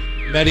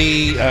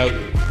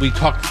 Mehdi, we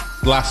talked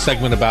last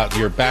segment about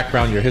your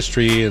background, your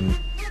history, and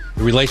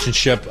the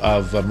relationship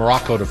of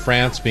Morocco to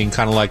France being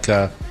kind of like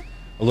a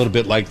a little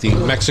bit like the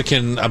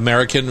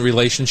Mexican-American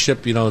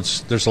relationship.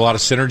 There's a lot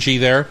of synergy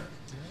there.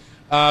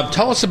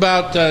 Tell us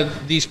about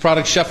these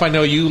products. Chef, I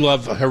know you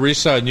love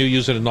harissa and you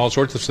use it in all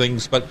sorts of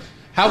things, but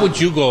how would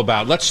you go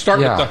about? Let's start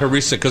with the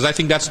harissa, because I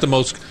think that's the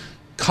most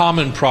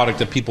common product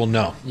that people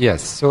know.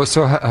 Yes. So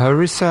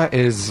harissa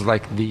is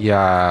like the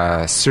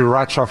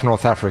sriracha of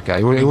North Africa.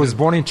 It was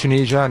born in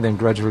Tunisia, and then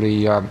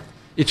gradually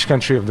each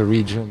country of the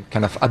region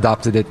kind of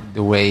adopted it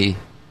the way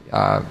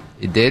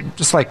it did.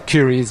 Just like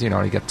curries, you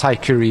got Thai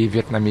curry,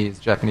 Vietnamese,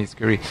 Japanese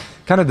curry,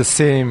 kind of the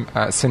same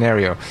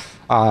scenario.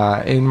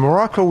 In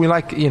Morocco, we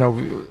like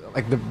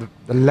the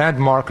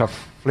landmark of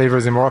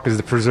flavors in Morocco is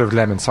the preserved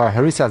lemon. So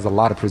harissa has a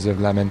lot of preserved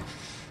lemon,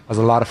 has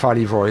a lot of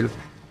olive oil.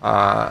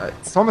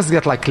 It's almost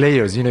get like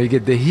layers. You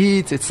get the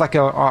heat. It's like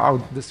I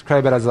would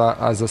describe it as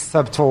a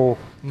subtle,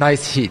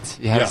 nice heat.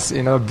 It has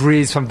a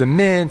breeze from the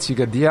mint. You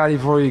get the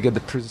olive oil. You get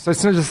the so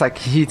it's not just like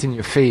heat in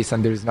your face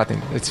and there's nothing.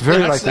 It's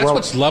very that's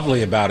what's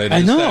lovely about it.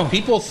 I know that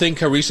people think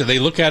harissa. They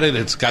look at it.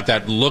 It's got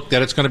that look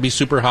that it's going to be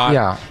super hot.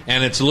 Yeah.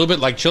 And it's a little bit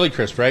like chili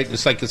crisp, right?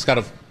 It's like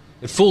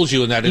it fools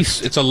you in that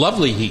it's a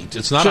lovely heat.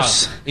 It's not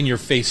in your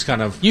face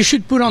kind of. You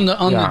should put on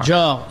the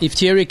jar. If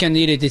Thierry can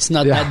eat it, it's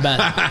not that bad.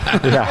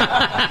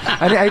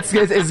 And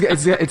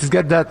it's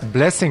got that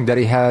blessing that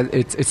it has.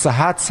 It's a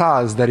hot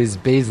sauce that is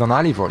based on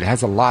olive oil. It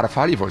has a lot of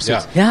olive oil. So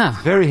it's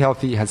very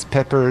healthy. It has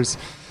peppers.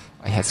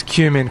 It has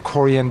cumin,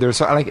 coriander.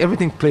 So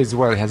everything plays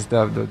well. It has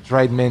the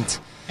dried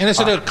mint. And is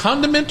it a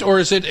condiment or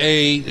is it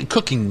a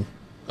cooking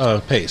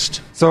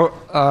paste? So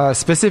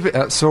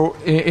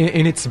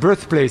in its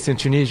birthplace in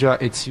Tunisia,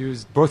 it's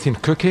used both in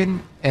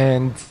cooking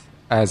and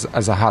as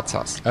a hot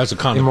sauce. As a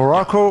condiment. In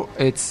Morocco,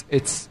 it's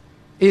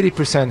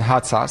 80%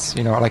 hot sauce.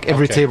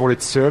 Every table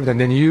it's served, and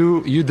then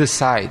you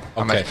decide.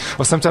 Okay.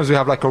 Or sometimes we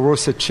have like a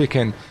roasted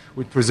chicken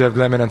with preserved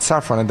lemon and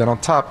saffron, and then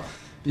on top,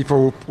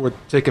 people would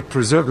take a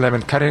preserved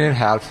lemon, cut it in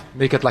half,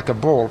 make it like a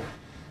bowl,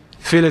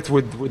 fill it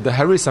with the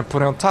harissa and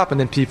put it on top, and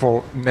then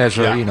people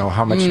measure,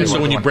 how much they want.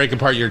 So when you break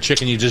apart your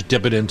chicken, you just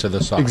dip it into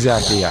the sauce.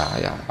 Exactly,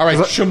 yeah. All right,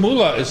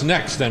 chomoula is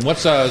next then.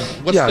 What's the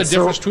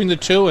difference between the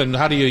two, and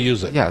how do you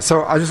use it? Yeah,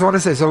 so I just want to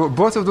say, so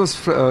both of those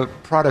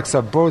products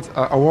are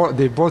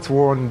they both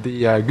won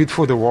the Good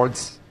Food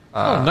Awards.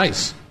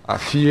 Nice. A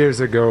few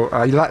years ago,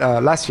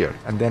 last year.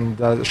 And then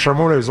the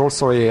chomoula is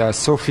also a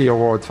Sophie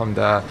Award from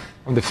the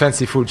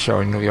Fancy Food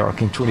Show in New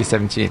York in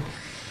 2017.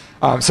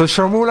 So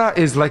chomoula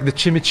is like the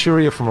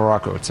chimichurri of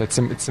Morocco. It's a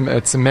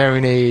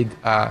marinade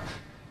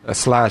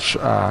slash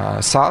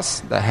sauce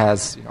that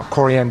has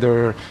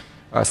coriander,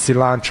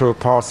 cilantro,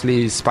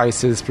 parsley,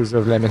 spices,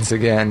 preserved lemons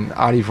again,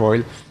 olive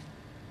oil.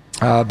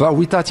 But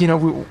we thought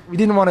we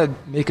didn't want to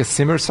make a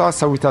simmer sauce,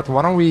 so we thought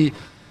why don't we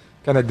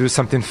kind of do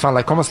something fun,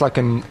 like almost like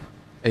a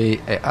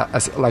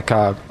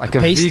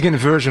vegan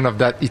version of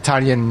that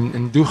Italian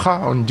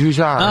nduja or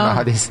nduja. I don't know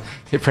how they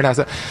pronounce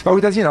it. But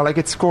with that,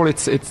 it's cool.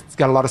 It's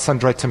got a lot of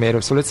sun-dried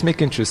tomatoes. So let's make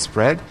it into a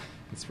spread.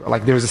 It's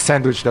like there's a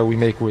sandwich that we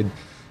make with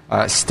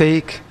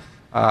steak,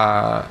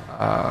 chomoula,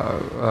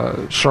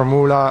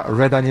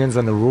 red onions,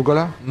 and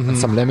arugula, and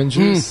some lemon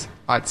juice.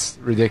 It's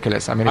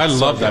ridiculous. I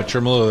love that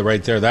chomoula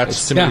right there.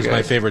 That's to me is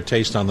my favorite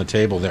taste on the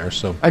table there.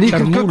 So and you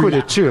can cook with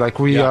it too. Like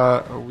we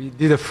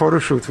did a photo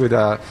shoot with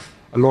a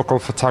local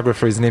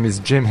photographer. His name is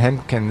Jim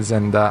Henkins,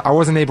 and I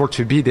wasn't able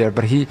to be there,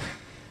 but he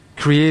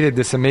created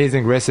this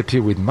amazing recipe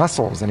with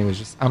mussels, and it was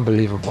just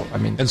unbelievable.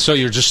 And so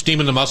you're just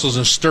steaming the mussels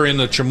and stirring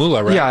the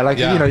chomoula, right?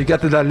 Yeah, you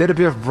get that little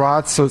bit of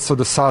broth, so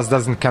the sauce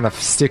doesn't kind of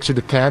stick to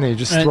the pan, and you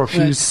just throw a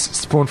few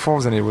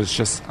spoonfuls, and it was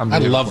just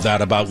unbelievable. I love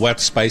that about wet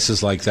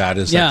spices like that,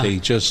 that they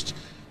just...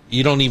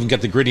 You don't even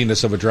get the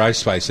grittiness of a dry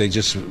spice. They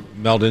just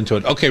meld into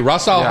it. Okay,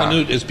 Ras Al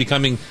Hanout is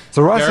becoming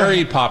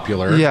very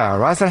popular. Yeah,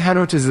 Ras Al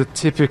Hanout is a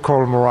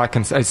typical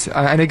Moroccan.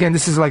 And again,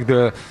 this is like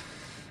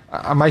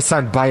I might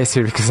sound biased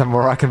here because I'm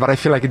Moroccan, but I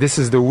feel like this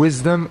is the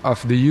wisdom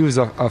of the use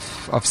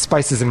of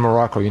spices in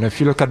Morocco.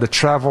 If you look at the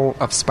travel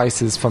of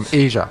spices from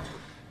Asia,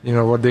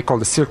 what they call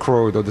the Silk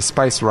Road or the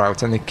spice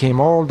route, and it came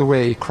all the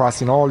way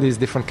crossing all these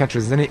different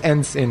countries. Then it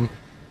ends in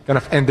kind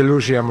of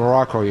Andalusia,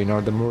 Morocco,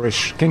 the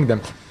Moorish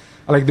kingdom.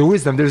 Like the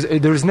wisdom,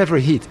 there's never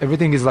heat.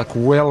 Everything is like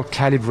well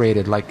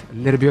calibrated, like a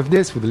little bit of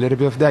this with a little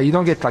bit of that. You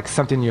don't get like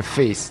something in your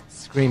face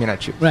screaming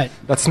at you. Right.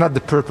 That's not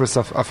the purpose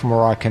of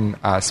Moroccan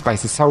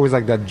spices. It's always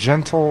like that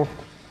gentle,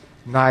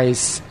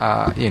 nice,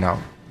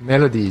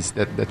 melodies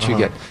that you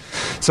get.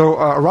 So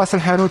Ras Al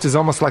Hanout is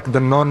almost like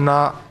the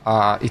nonna,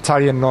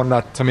 Italian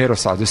nonna tomato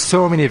sauce. There's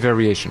so many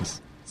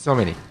variations, so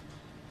many.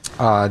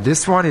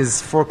 This one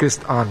is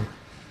focused on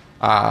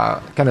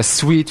kind of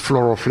sweet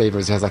floral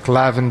flavors. It has like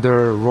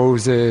lavender,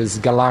 roses,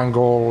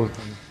 galangal,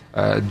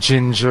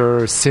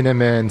 ginger,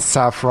 cinnamon,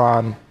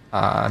 saffron,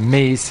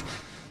 mace.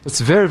 It's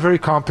very, very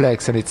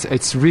complex, and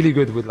it's really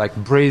good with like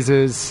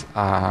braises.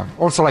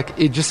 Also, like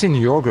it just in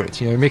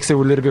yogurt. Mix it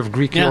with a little bit of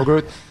Greek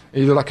yogurt.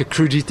 You do like a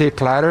crudité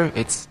platter.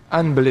 It's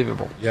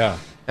unbelievable. Yeah.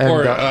 And,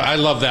 I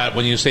love that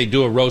when you say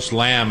do a roast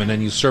lamb and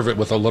then you serve it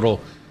with a little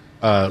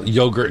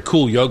yogurt,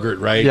 cool yogurt,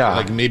 right? Yeah.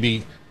 Like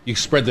maybe you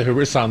spread the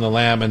harissa on the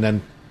lamb and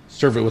then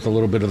serve it with a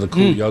little bit of the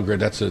cool yogurt.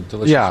 That's a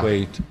delicious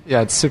way.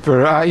 Yeah, it's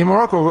super. In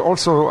Morocco, we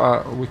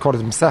also we call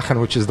it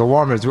msakhan, which is the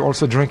warmers. We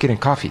also drink it in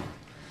coffee.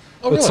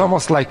 Oh, really? It's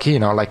almost like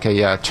like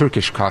a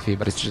Turkish coffee,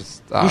 but it's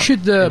just. You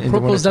should in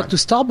propose that to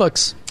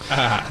Starbucks.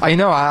 I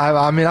know.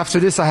 I mean, after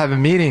this, I have a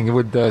meeting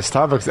with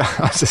Starbucks.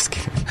 I was just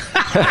kidding.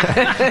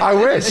 I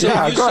wish. So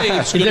yeah, you go say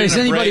ahead. it's If good there's in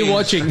a anybody braise.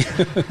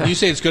 watching. You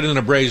say it's good in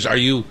a braise. Are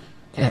you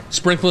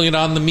sprinkling it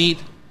on the meat,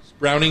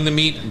 browning the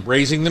meat,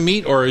 braising the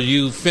meat, or are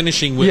you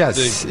finishing with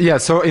Yes, the... yeah.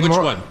 So in Which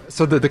one?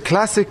 So the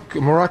classic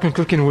Moroccan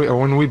cooking,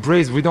 when we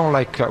braise, we don't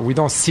we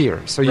don't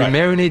sear. So you Right.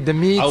 marinate the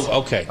meat. Oh,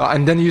 okay.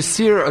 And then you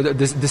sear.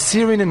 The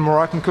searing in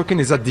Moroccan cooking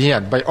is at the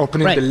end by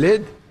opening Right. the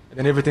lid, and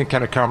then everything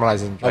kind of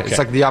caramelizes. And Okay. It's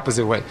like the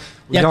opposite way.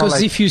 We Yeah, don't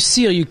because if you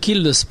sear, you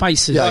kill the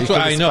spices. Yeah, That's you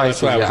what kill I the know.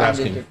 That's why I was spices,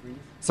 asking.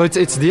 So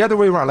it's the other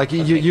way around. Like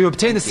you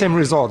obtain the same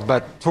result,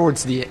 but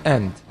towards the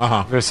end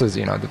versus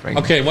the brain.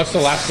 Okay, what's the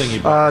last thing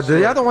you bought?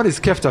 The other one is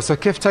kefta. So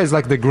kefta is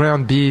like the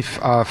ground beef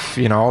of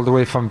all the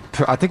way from.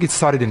 I think it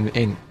started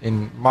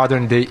in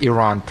modern day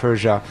Iran,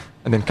 Persia,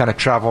 and then kind of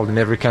traveled in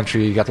every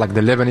country. You got like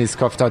the Lebanese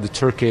kefta, the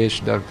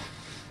Turkish, the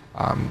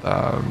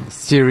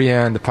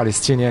Syrian, the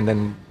Palestinian,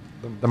 then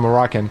the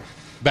Moroccan.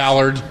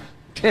 Ballard.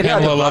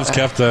 Pamela loves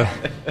kefta.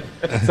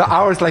 So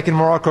ours, like in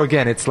Morocco,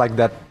 again, it's like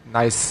that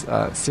nice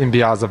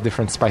symbiose of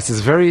different spices.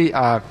 Very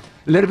a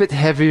little bit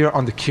heavier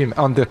on the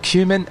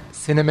cumin,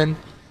 cinnamon,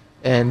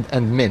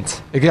 and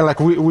mint. Again, like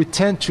we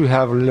tend to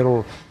have a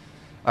little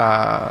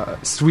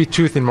sweet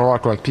tooth in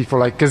Morocco. Like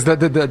people because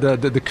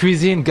the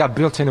cuisine got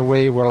built in a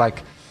way where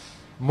like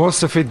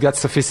most of it got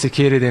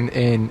sophisticated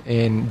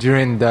in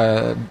during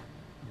the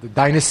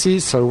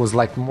dynasties. So it was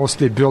like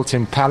mostly built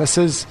in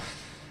palaces.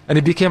 And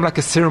it became like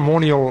a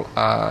ceremonial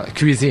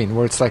cuisine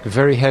where it's like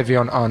very heavy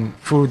on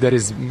food that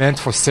is meant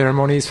for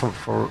ceremonies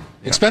for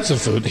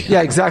Expensive food.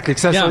 yeah, exactly.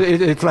 So Yeah.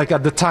 it's like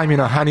at the time,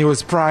 honey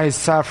was prized,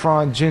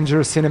 saffron,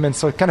 ginger, cinnamon.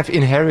 So it kind of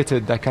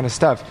inherited that kind of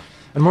stuff.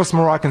 And most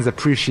Moroccans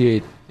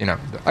appreciate,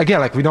 again,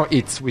 like we don't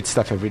eat sweet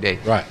stuff every day.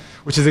 Right.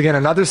 Which is, again,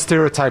 another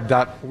stereotype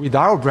that with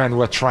our brand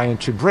we're trying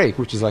to break,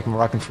 which is like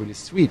Moroccan food is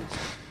sweet.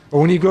 But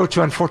when you go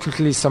to,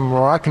 unfortunately, some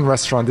Moroccan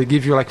restaurant, they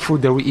give you like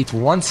food that we eat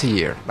once a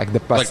year, like the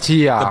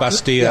pastilla. Like the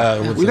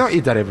pastilla. Yeah. We don't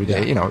eat that every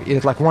day. Eat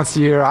it like once a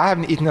year. I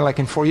haven't eaten it like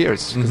in 4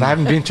 years because I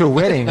haven't been to a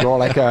wedding or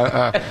like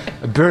a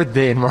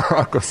birthday in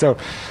Morocco. So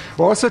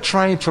we're also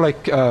trying to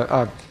like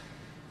kind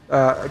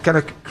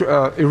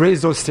of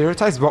erase those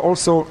stereotypes, but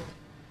also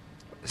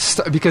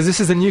because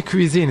this is a new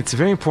cuisine, it's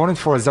very important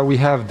for us that we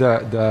have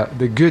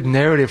the good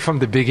narrative from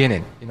the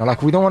beginning.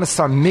 Like we don't want to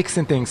start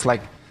mixing things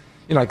like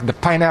like the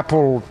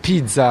pineapple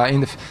pizza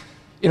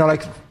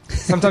like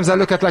sometimes I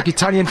look at like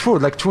Italian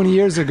food. Like 20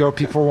 years ago,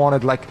 people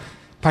wanted like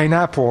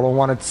pineapple or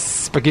wanted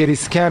spaghetti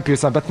scampi or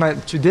something.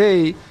 But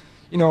today,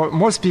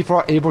 most people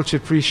are able to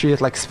appreciate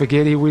like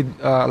spaghetti with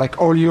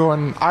like olio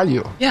and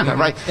aglio. Yeah,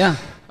 right. Yeah.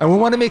 And we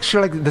want to make sure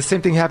like the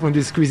same thing happens with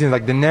this cuisine.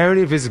 Like the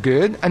narrative is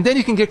good, and then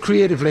you can get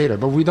creative later.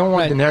 But we don't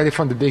want the narrative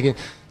from the beginning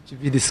to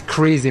be this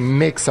crazy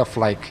mix of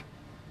like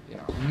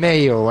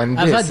mayo and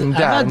this and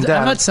that and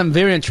that. I've had some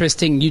very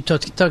interesting,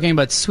 talking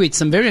about sweets,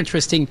 some very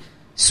interesting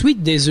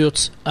sweet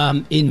desserts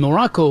in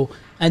Morocco,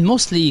 and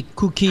mostly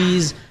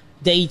cookies,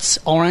 dates,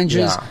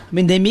 oranges. Yeah. I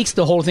mean, they mix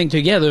the whole thing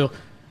together.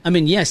 I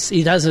mean, yes,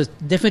 it has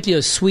definitely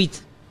a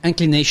sweet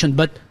inclination,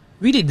 but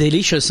really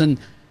delicious, and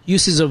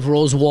uses of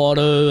rose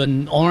water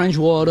and orange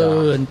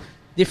water and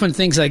different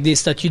things like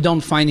this that you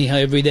don't find here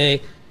every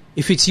day.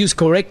 If it's used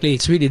correctly,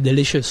 it's really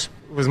delicious.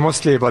 It was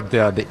mostly about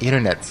the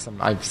internet.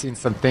 I've seen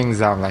some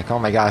things. I'm like, oh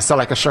my god! I saw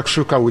like a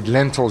shakshuka with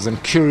lentils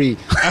and curry,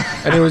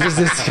 and it was just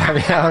this.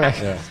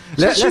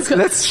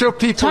 Let's show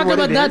people. Talk what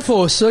about it that is.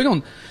 for a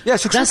second. Yeah,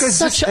 shakshuka That's is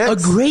such just a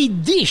eggs.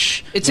 great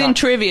dish. It's in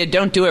trivia.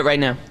 Don't do it right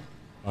now.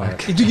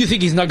 Do you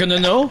think he's not going to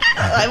know?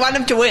 I want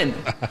him to win.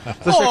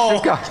 The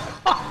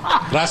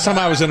shakshuka. Last time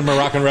I was in a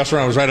Moroccan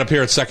restaurant, I was right up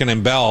here at 2nd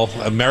and Bell,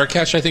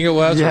 Marrakesh, I think it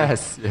was.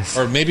 Yes.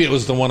 Or maybe it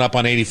was the one up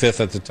on 85th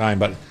at the time.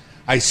 But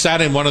I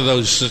sat in one of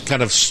those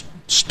kind of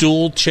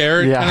stool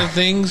chair kind of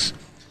things.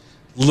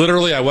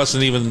 Literally, I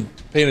wasn't even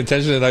paying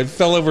attention, and I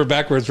fell over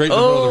backwards right in the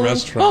middle of the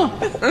restaurant.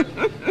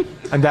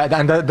 And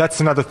that's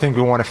another thing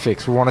we want to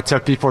fix. We want to tell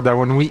people that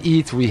when we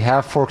eat, we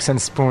have forks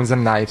and spoons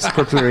and knives,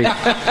 cutlery.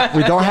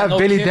 We don't have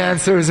belly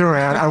dancers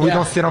around, and we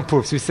don't sit on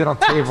poofs. We sit on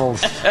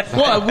tables.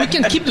 Well, we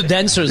can keep the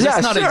dancers.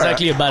 That's not sure.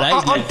 exactly a bad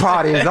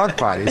idea. On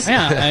parties.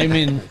 Yeah, I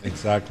mean,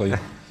 Exactly.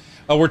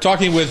 We're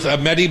talking with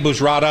Mehdi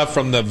Boujrada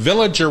from the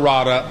Villa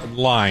Gerada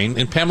line.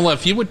 And Pamela,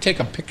 if you would take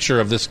a picture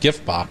of this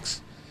gift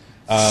box.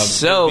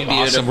 So it'd be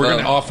awesome. beautiful. We're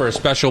going to offer a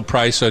special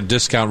price, a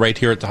discount right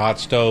here at the Hot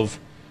Stove.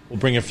 We'll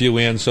bring a few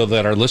in so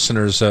that our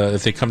listeners,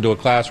 if they come to a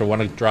class or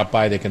want to drop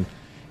by, they can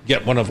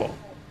get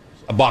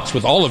a box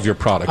with all of your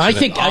products. I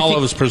think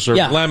olives,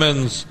 preserved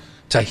lemons,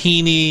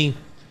 tahini,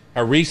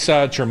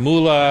 harissa,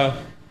 chermoula,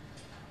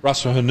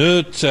 ras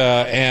hanout,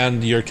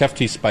 and your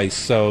kefti spice.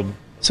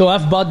 so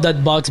I've bought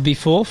that box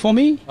before for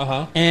me.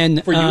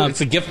 And For you,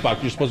 it's a gift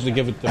box. You're supposed to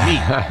give it to me.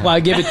 well, I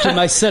gave it to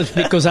myself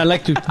because I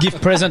like to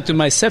give present to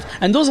myself,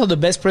 and those are the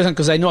best presents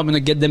because I know I'm going to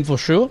get them for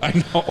sure.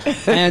 I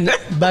know.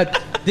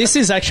 But This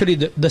is actually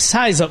the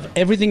size of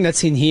everything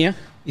that's in here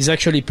is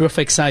actually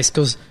perfect size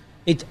because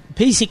it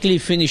basically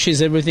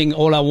finishes everything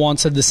all at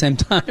once at the same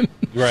time.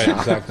 Right,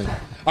 exactly.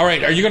 All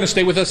right, are you going to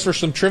stay with us for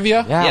some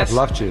trivia? Yeah, Yes. I'd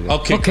love to.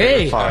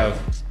 Okay.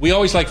 We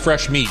always like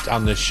fresh meat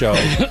on this show.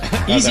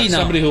 Easy now.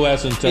 Somebody who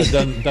hasn't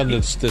done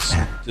this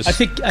I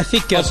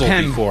think puzzle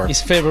Pam before.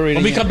 is favoriting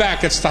When we it. come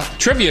back, it's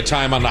trivia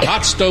time on the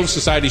Hot Stove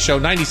Society Show,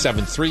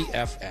 97.3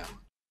 FM.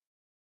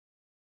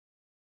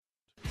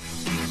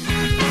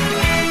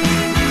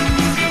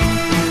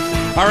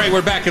 All right,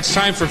 we're back. It's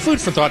time for Food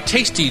for Thought.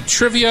 Tasty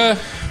trivia.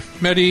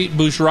 Mehdi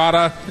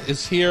Bougerada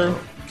is here,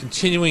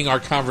 continuing our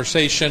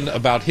conversation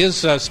about his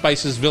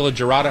spices, Villa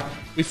Gerada.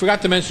 We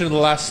forgot to mention in the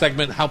last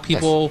segment how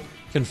people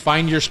can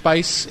find your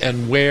spice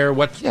and what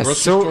grocery so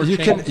store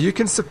chain. you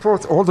can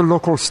support all the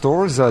local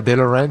stores, De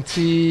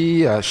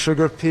Laurenti,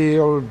 Sugar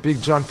Peel,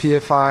 Big John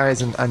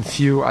PFIs, and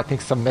few, I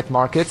think, some net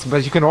markets.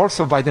 But you can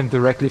also buy them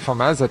directly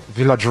from us at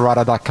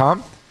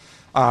villagerada.com.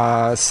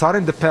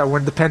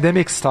 When the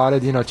pandemic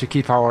started, to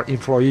keep our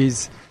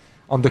employees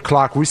on the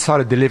clock, we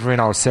started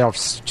delivering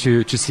ourselves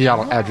to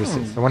Seattle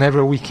addresses. So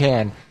whenever we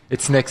can,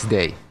 it's next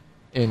day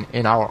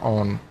in our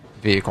own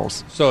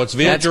vehicles. So it's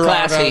Villa That's Gerada.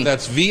 classy.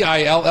 That's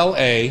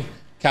VILLA,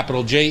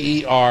 capital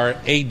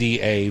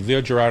JERADA,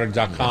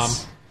 villagerada.com.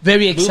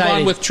 Very Move excited.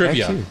 on with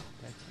trivia. Thank you.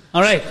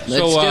 All right.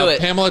 Let's do it.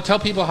 Pamela, tell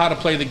people how to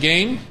play the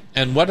game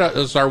and what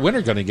is our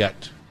winner going to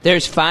get?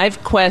 There's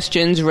 5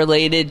 questions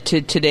related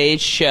to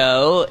today's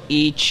show,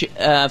 each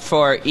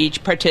for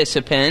each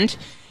participant,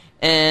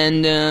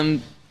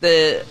 and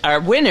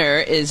our winner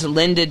is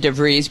Linda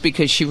DeVries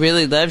because she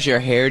really loves your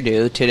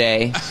hairdo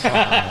today.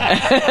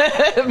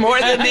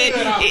 More than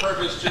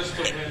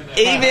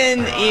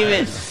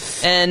even.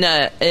 And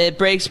it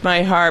breaks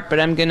my heart, but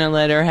I'm going to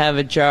let her have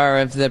a jar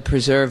of the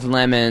preserved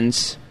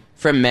lemons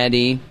from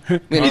Mehdi. I'm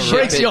going to ship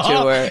Breaks it your to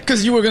heart her.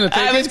 because you were going to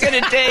take I was it.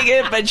 going to take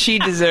it, but she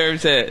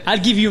deserves it. I'll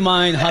give you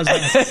mine,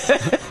 husband.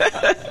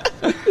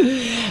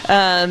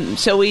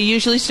 So we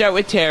usually start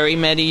with Terry.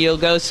 Mehdi, you'll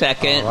go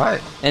second. All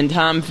right. And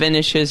Tom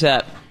finishes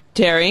up.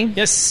 Terry?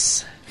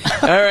 Yes.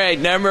 All right,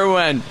 number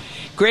 1.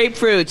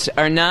 Grapefruits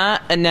are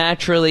not a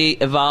naturally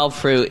evolved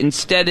fruit.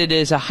 Instead, it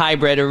is a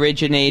hybrid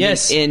originating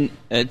Yes. in...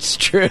 It's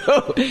true.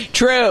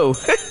 True.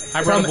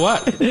 Hybrid of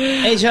what?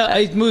 Asia.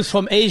 It moves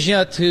from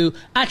Asia to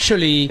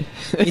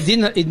it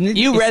didn't.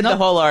 You read the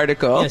whole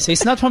article. Yes,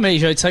 it's not from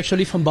Asia. It's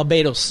actually from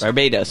Barbados.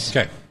 Barbados.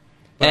 Okay.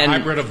 But And-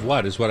 hybrid of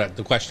what is what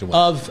the question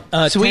was.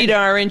 Of Sweet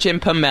orange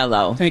and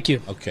pomelo. Thank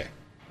you. Okay.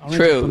 Orange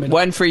True. pomelo.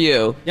 One for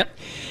you. Yep.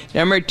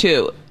 Number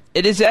 2.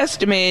 It is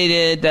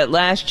estimated that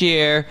last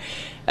year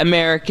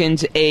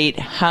Americans ate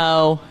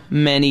how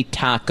many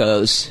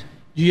tacos?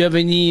 Do you have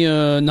any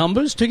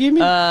numbers to give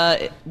me?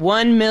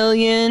 1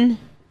 million,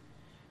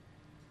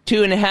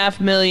 2.5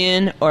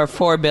 million, or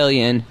 4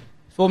 billion?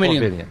 4 4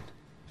 million.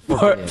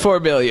 billion. 4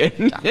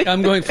 billion.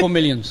 I'm going 4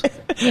 millions.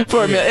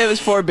 4 million. It was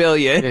 4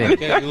 billion.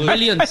 Okay, you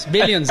lose.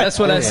 Billions. That's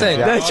what I said.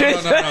 Yeah.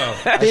 No.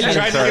 I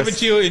tried to give it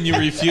to you and you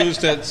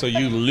refused it, so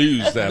you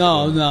lose that.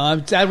 No, one.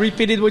 no. I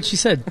repeated what she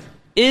said.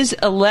 Is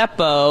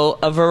Aleppo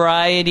a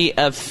variety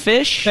of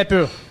fish?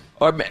 Pepper.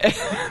 Or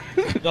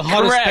The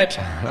hottest Correct.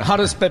 pepper.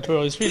 Hottest pepper.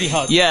 It's really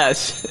hot.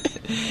 yes.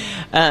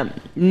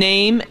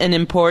 Name an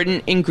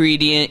important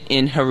ingredient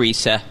in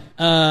harissa.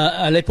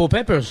 Aleppo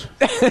peppers.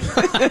 No,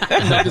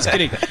 just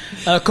kidding.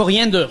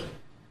 Coriander.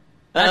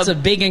 That's a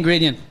big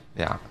ingredient.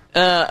 Yeah,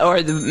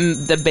 Or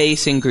the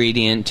base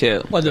ingredient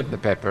too. Well, the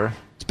pepper.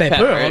 it's pepper.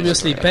 Pepper.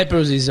 Obviously,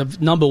 peppers is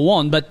number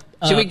 1. But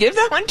Should we give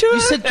that one to her?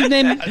 you said to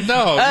name.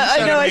 No.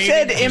 I know. I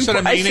said you a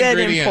I main said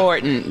ingredient.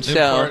 important. So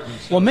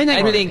Important. Well, main I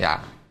ingredient. think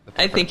Yeah.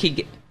 I think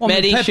he. Well,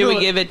 I mean, Mehdi, should we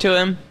pepper- give it to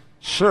him?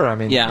 Sure, I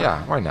mean, Yeah.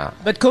 yeah, why not?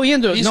 But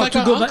coriander. He's not like to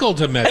an go back. uncle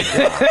to me.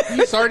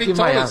 He's already Give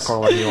told my us.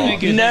 uncle what you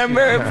want.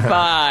 Number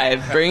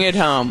 5. Bring it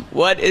home.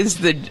 What is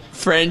the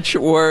French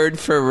word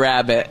for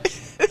rabbit?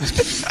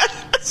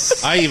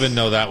 I even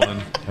know that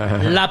one.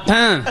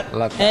 Lapin.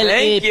 Lapin.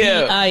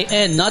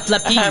 L-A-P-I-N. Not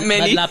lapin, How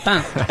many? but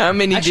lapin. How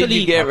many Actually, did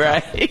you get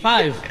right?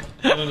 5.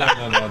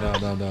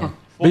 No.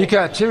 But you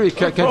can, Thierry,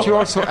 can't you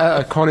also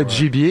call it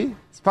GBA?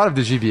 It's part of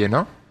the GBA,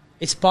 no?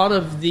 It's part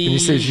of the Can you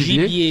say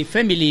gibier? gibier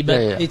family, but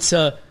Yeah. it's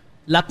a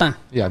lapin.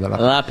 Yeah, the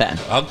lapin. Lapin.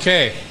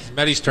 Okay.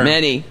 Mehdi's turn.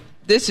 Mehdi,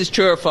 this is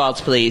true or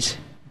false, please.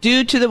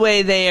 Due to the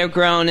way they are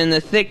grown and the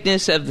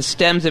thickness of the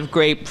stems of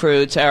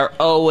grapefruits are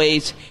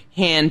always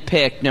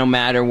hand-picked no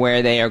matter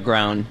where they are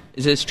grown.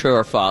 Is this true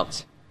or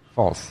false?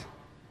 False.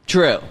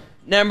 True.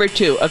 Number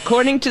 2,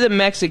 according to the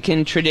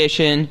Mexican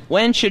tradition,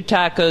 when should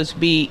tacos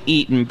be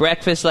eaten?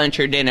 Breakfast, lunch,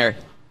 or dinner?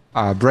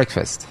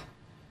 Breakfast.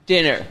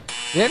 Dinner.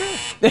 Dinner?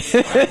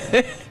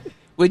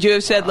 Would you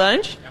have said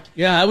lunch?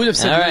 Yeah, I would have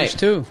said All lunch right.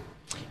 too.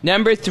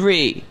 Number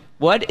 3,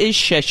 what is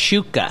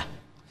shashuka?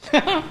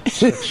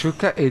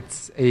 Shakshuka,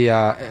 it's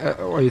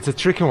a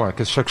tricky one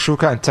because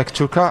shakshuka and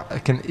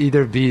takchuka can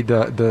either be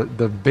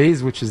the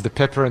base, which is the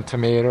pepper and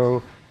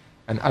tomato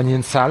and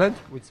onion salad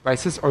with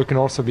spices, or it can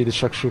also be the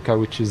shakshuka,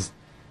 which is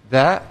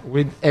that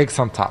with eggs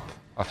on top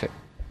of it.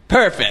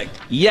 Perfect.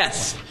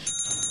 Yes.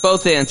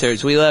 Both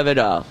answers. We love it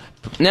all.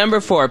 Number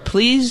 4,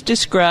 please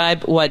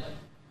describe what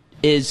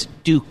is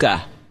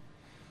dukkha.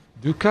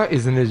 Dukkha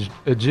is an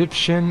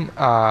Egyptian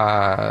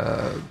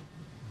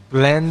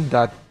blend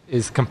that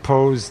is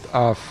composed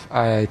of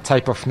a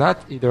type of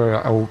nut, either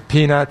a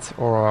peanut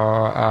or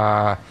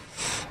a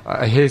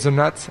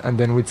hazelnut, and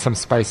then with some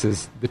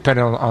spices,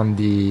 depending on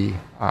the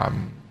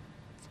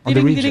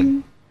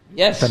region.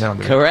 Yes,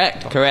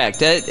 correct.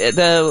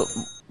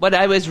 What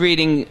I was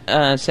reading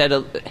said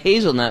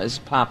hazelnut is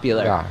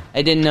popular. Yeah.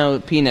 I didn't know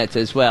peanuts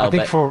as well. I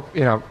think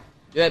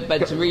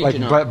but it's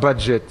regional. Like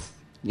budget.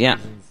 Yeah.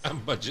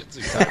 Budgets.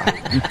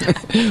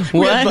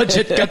 What?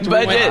 Budget cut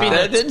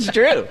Budget. That's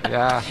true.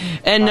 Yeah.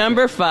 And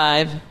number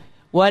 5,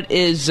 what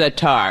is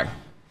za'atar?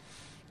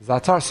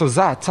 Za'atar. So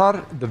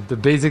za'atar, the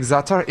basic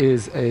za'atar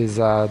is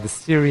the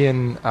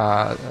Syrian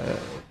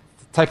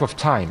type of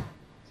thyme.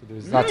 So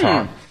there's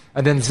za'atar.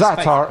 And then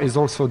za'atar is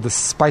also the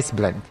spice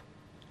blend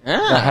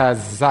that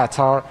has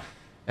za'atar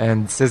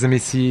and sesame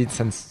seeds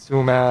and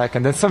sumac,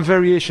 and then some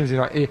variations.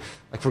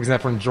 Like for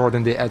example, in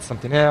Jordan they add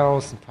something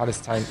else. In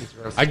Palestine,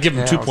 Israel. I'd give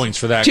him 2 points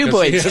for that. 2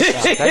 points.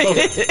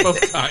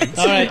 Both times.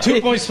 All right,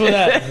 2 points for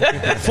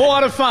that. 4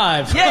 out of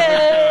 5.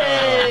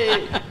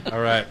 Yay!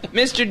 All right.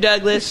 Mr.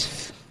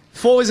 Douglas.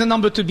 4 is a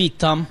number to beat,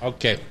 Tom.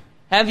 Okay.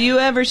 Have you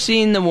ever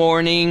seen the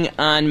warning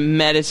on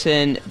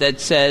medicine that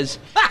says,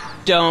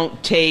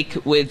 don't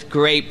take with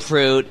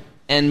grapefruit,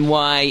 and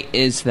why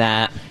is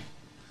that?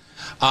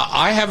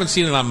 I haven't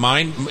seen it on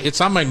mine. It's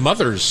on my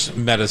mother's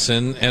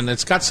medicine, and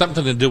it's got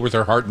something to do with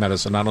her heart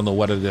medicine. I don't know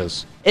what it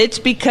is. It's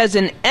because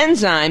an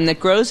enzyme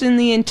that grows in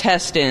the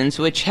intestines,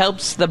 which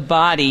helps the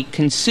body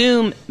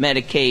consume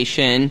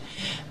medication,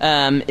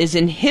 is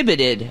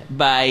inhibited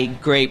by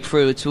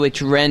grapefruits,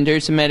 which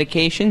renders the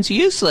medications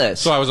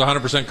useless. So I was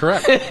 100%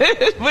 correct.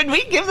 Would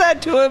we give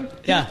that to him?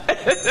 Yeah.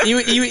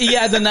 He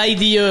had an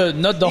idea,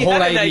 not the whole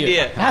had an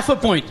idea. idea. Half a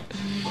point.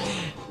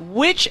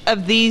 Which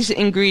of these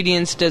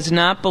ingredients does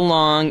not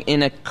belong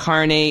in a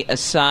carne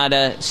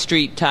asada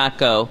street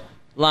taco?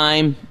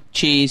 Lime,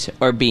 cheese,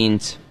 or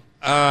beans?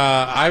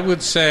 I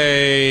would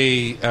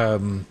say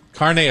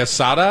carne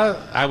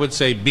asada. I would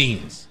say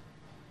beans.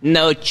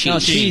 No, cheese. No,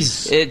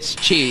 cheese. It's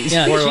cheese.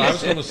 Yeah. Or I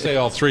was going to say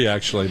all 3,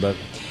 actually, but...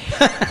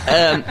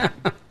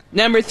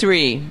 Number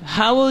 3.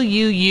 How will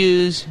you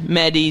use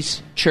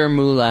Mehdi's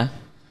chermoula?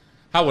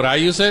 How would I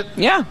use it?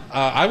 Yeah.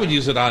 I would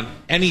use it on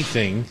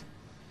anything,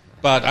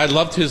 but I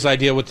loved his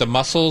idea with the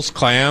mussels,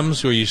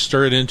 clams, where you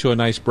stir it into a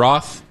nice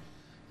broth.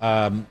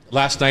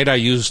 Last night I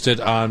used it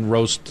on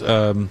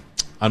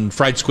on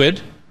fried squid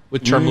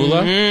with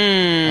chermoula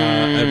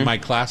at my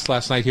class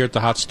last night here at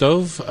the Hot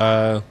Stove.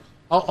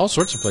 All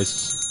sorts of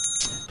places.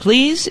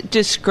 Please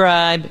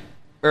describe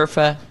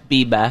Urfa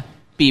Bieber.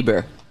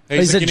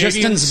 Is it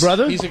Justin's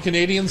brother? He's a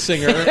Canadian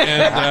singer,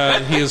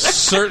 and he is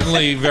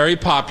certainly very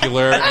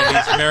popular, and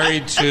he's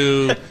married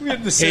to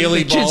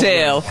Haley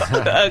Giselle.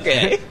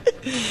 Okay.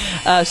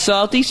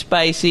 Salty,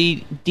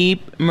 spicy,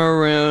 deep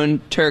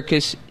maroon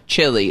Turkish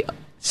chili.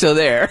 So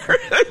there.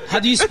 How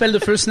do you spell the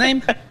first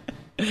name?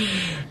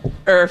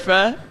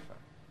 Urfa.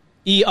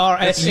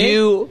 E-R-F-A?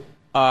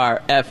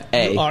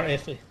 U-R-F-A.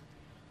 U-R-F-A.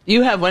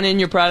 You have one in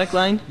your product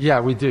line? Yeah,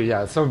 we do.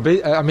 Yeah. So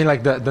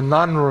like the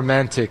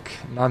non-romantic,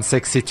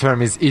 non-sexy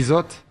term is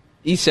isot.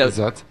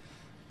 Isot.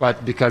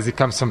 But because it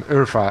comes from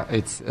Urfa,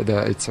 it's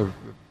a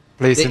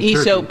place in The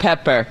Turkey. isot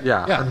pepper.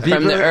 Yeah. Yeah. And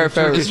From the Bieber Urfa.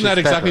 Turkish Isn't that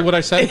is exactly pepper. what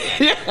I said?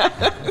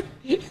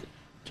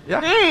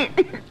 Yeah.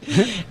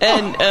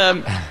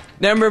 And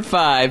number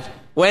 5,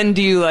 when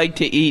do you like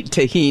to eat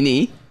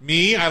tahini?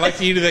 Me, I like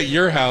to eat it at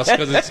your house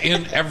because it's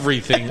in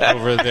everything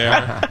over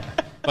there.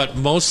 But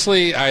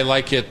mostly I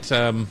like it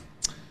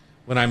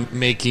when I'm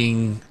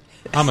making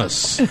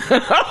hummus.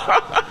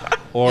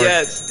 Or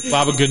Yes.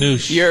 baba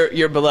ganoush.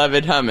 Your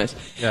beloved hummus.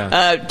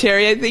 Yeah.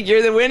 Terry, I think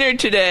you're the winner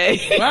today.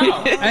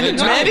 Wow. And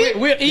Mehdi?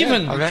 we're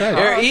even.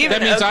 You're even.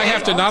 That means I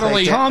have to not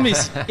only Tom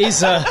is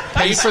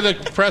pay for the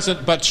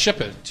present, but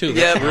ship it, too.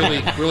 That's Yeah.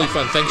 really, really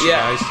fun. Thanks, you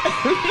Yeah.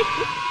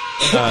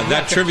 guys.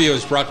 That trivia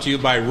is brought to you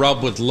by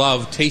Rub with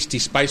Love, tasty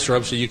spice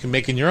rubs that you can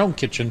make in your own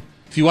kitchen.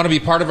 If you want to be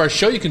part of our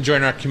show, you can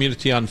join our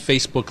community on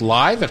Facebook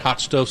Live at Hot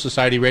Stove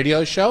Society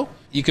Radio Show.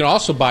 You can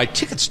also buy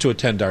tickets to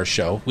attend our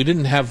show. We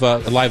didn't have a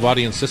live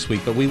audience this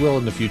week, but we will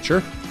in the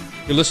future.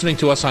 You're listening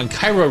to us on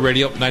Cairo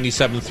Radio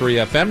 97.3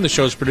 FM. The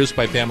show is produced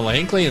by Pamela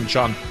Hinckley and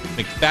Sean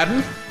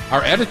McFadden.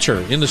 Our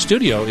editor in the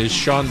studio is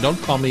Sean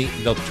Don't Call Me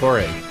Del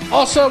Torre.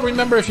 Also,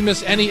 remember, if you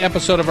miss any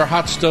episode of our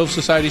Hot Stove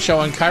Society show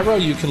on Cairo,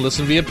 you can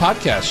listen via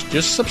podcast.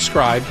 Just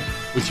subscribe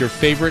with your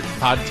favorite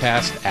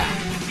podcast app.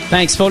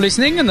 Thanks for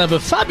listening and have a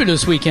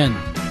fabulous weekend.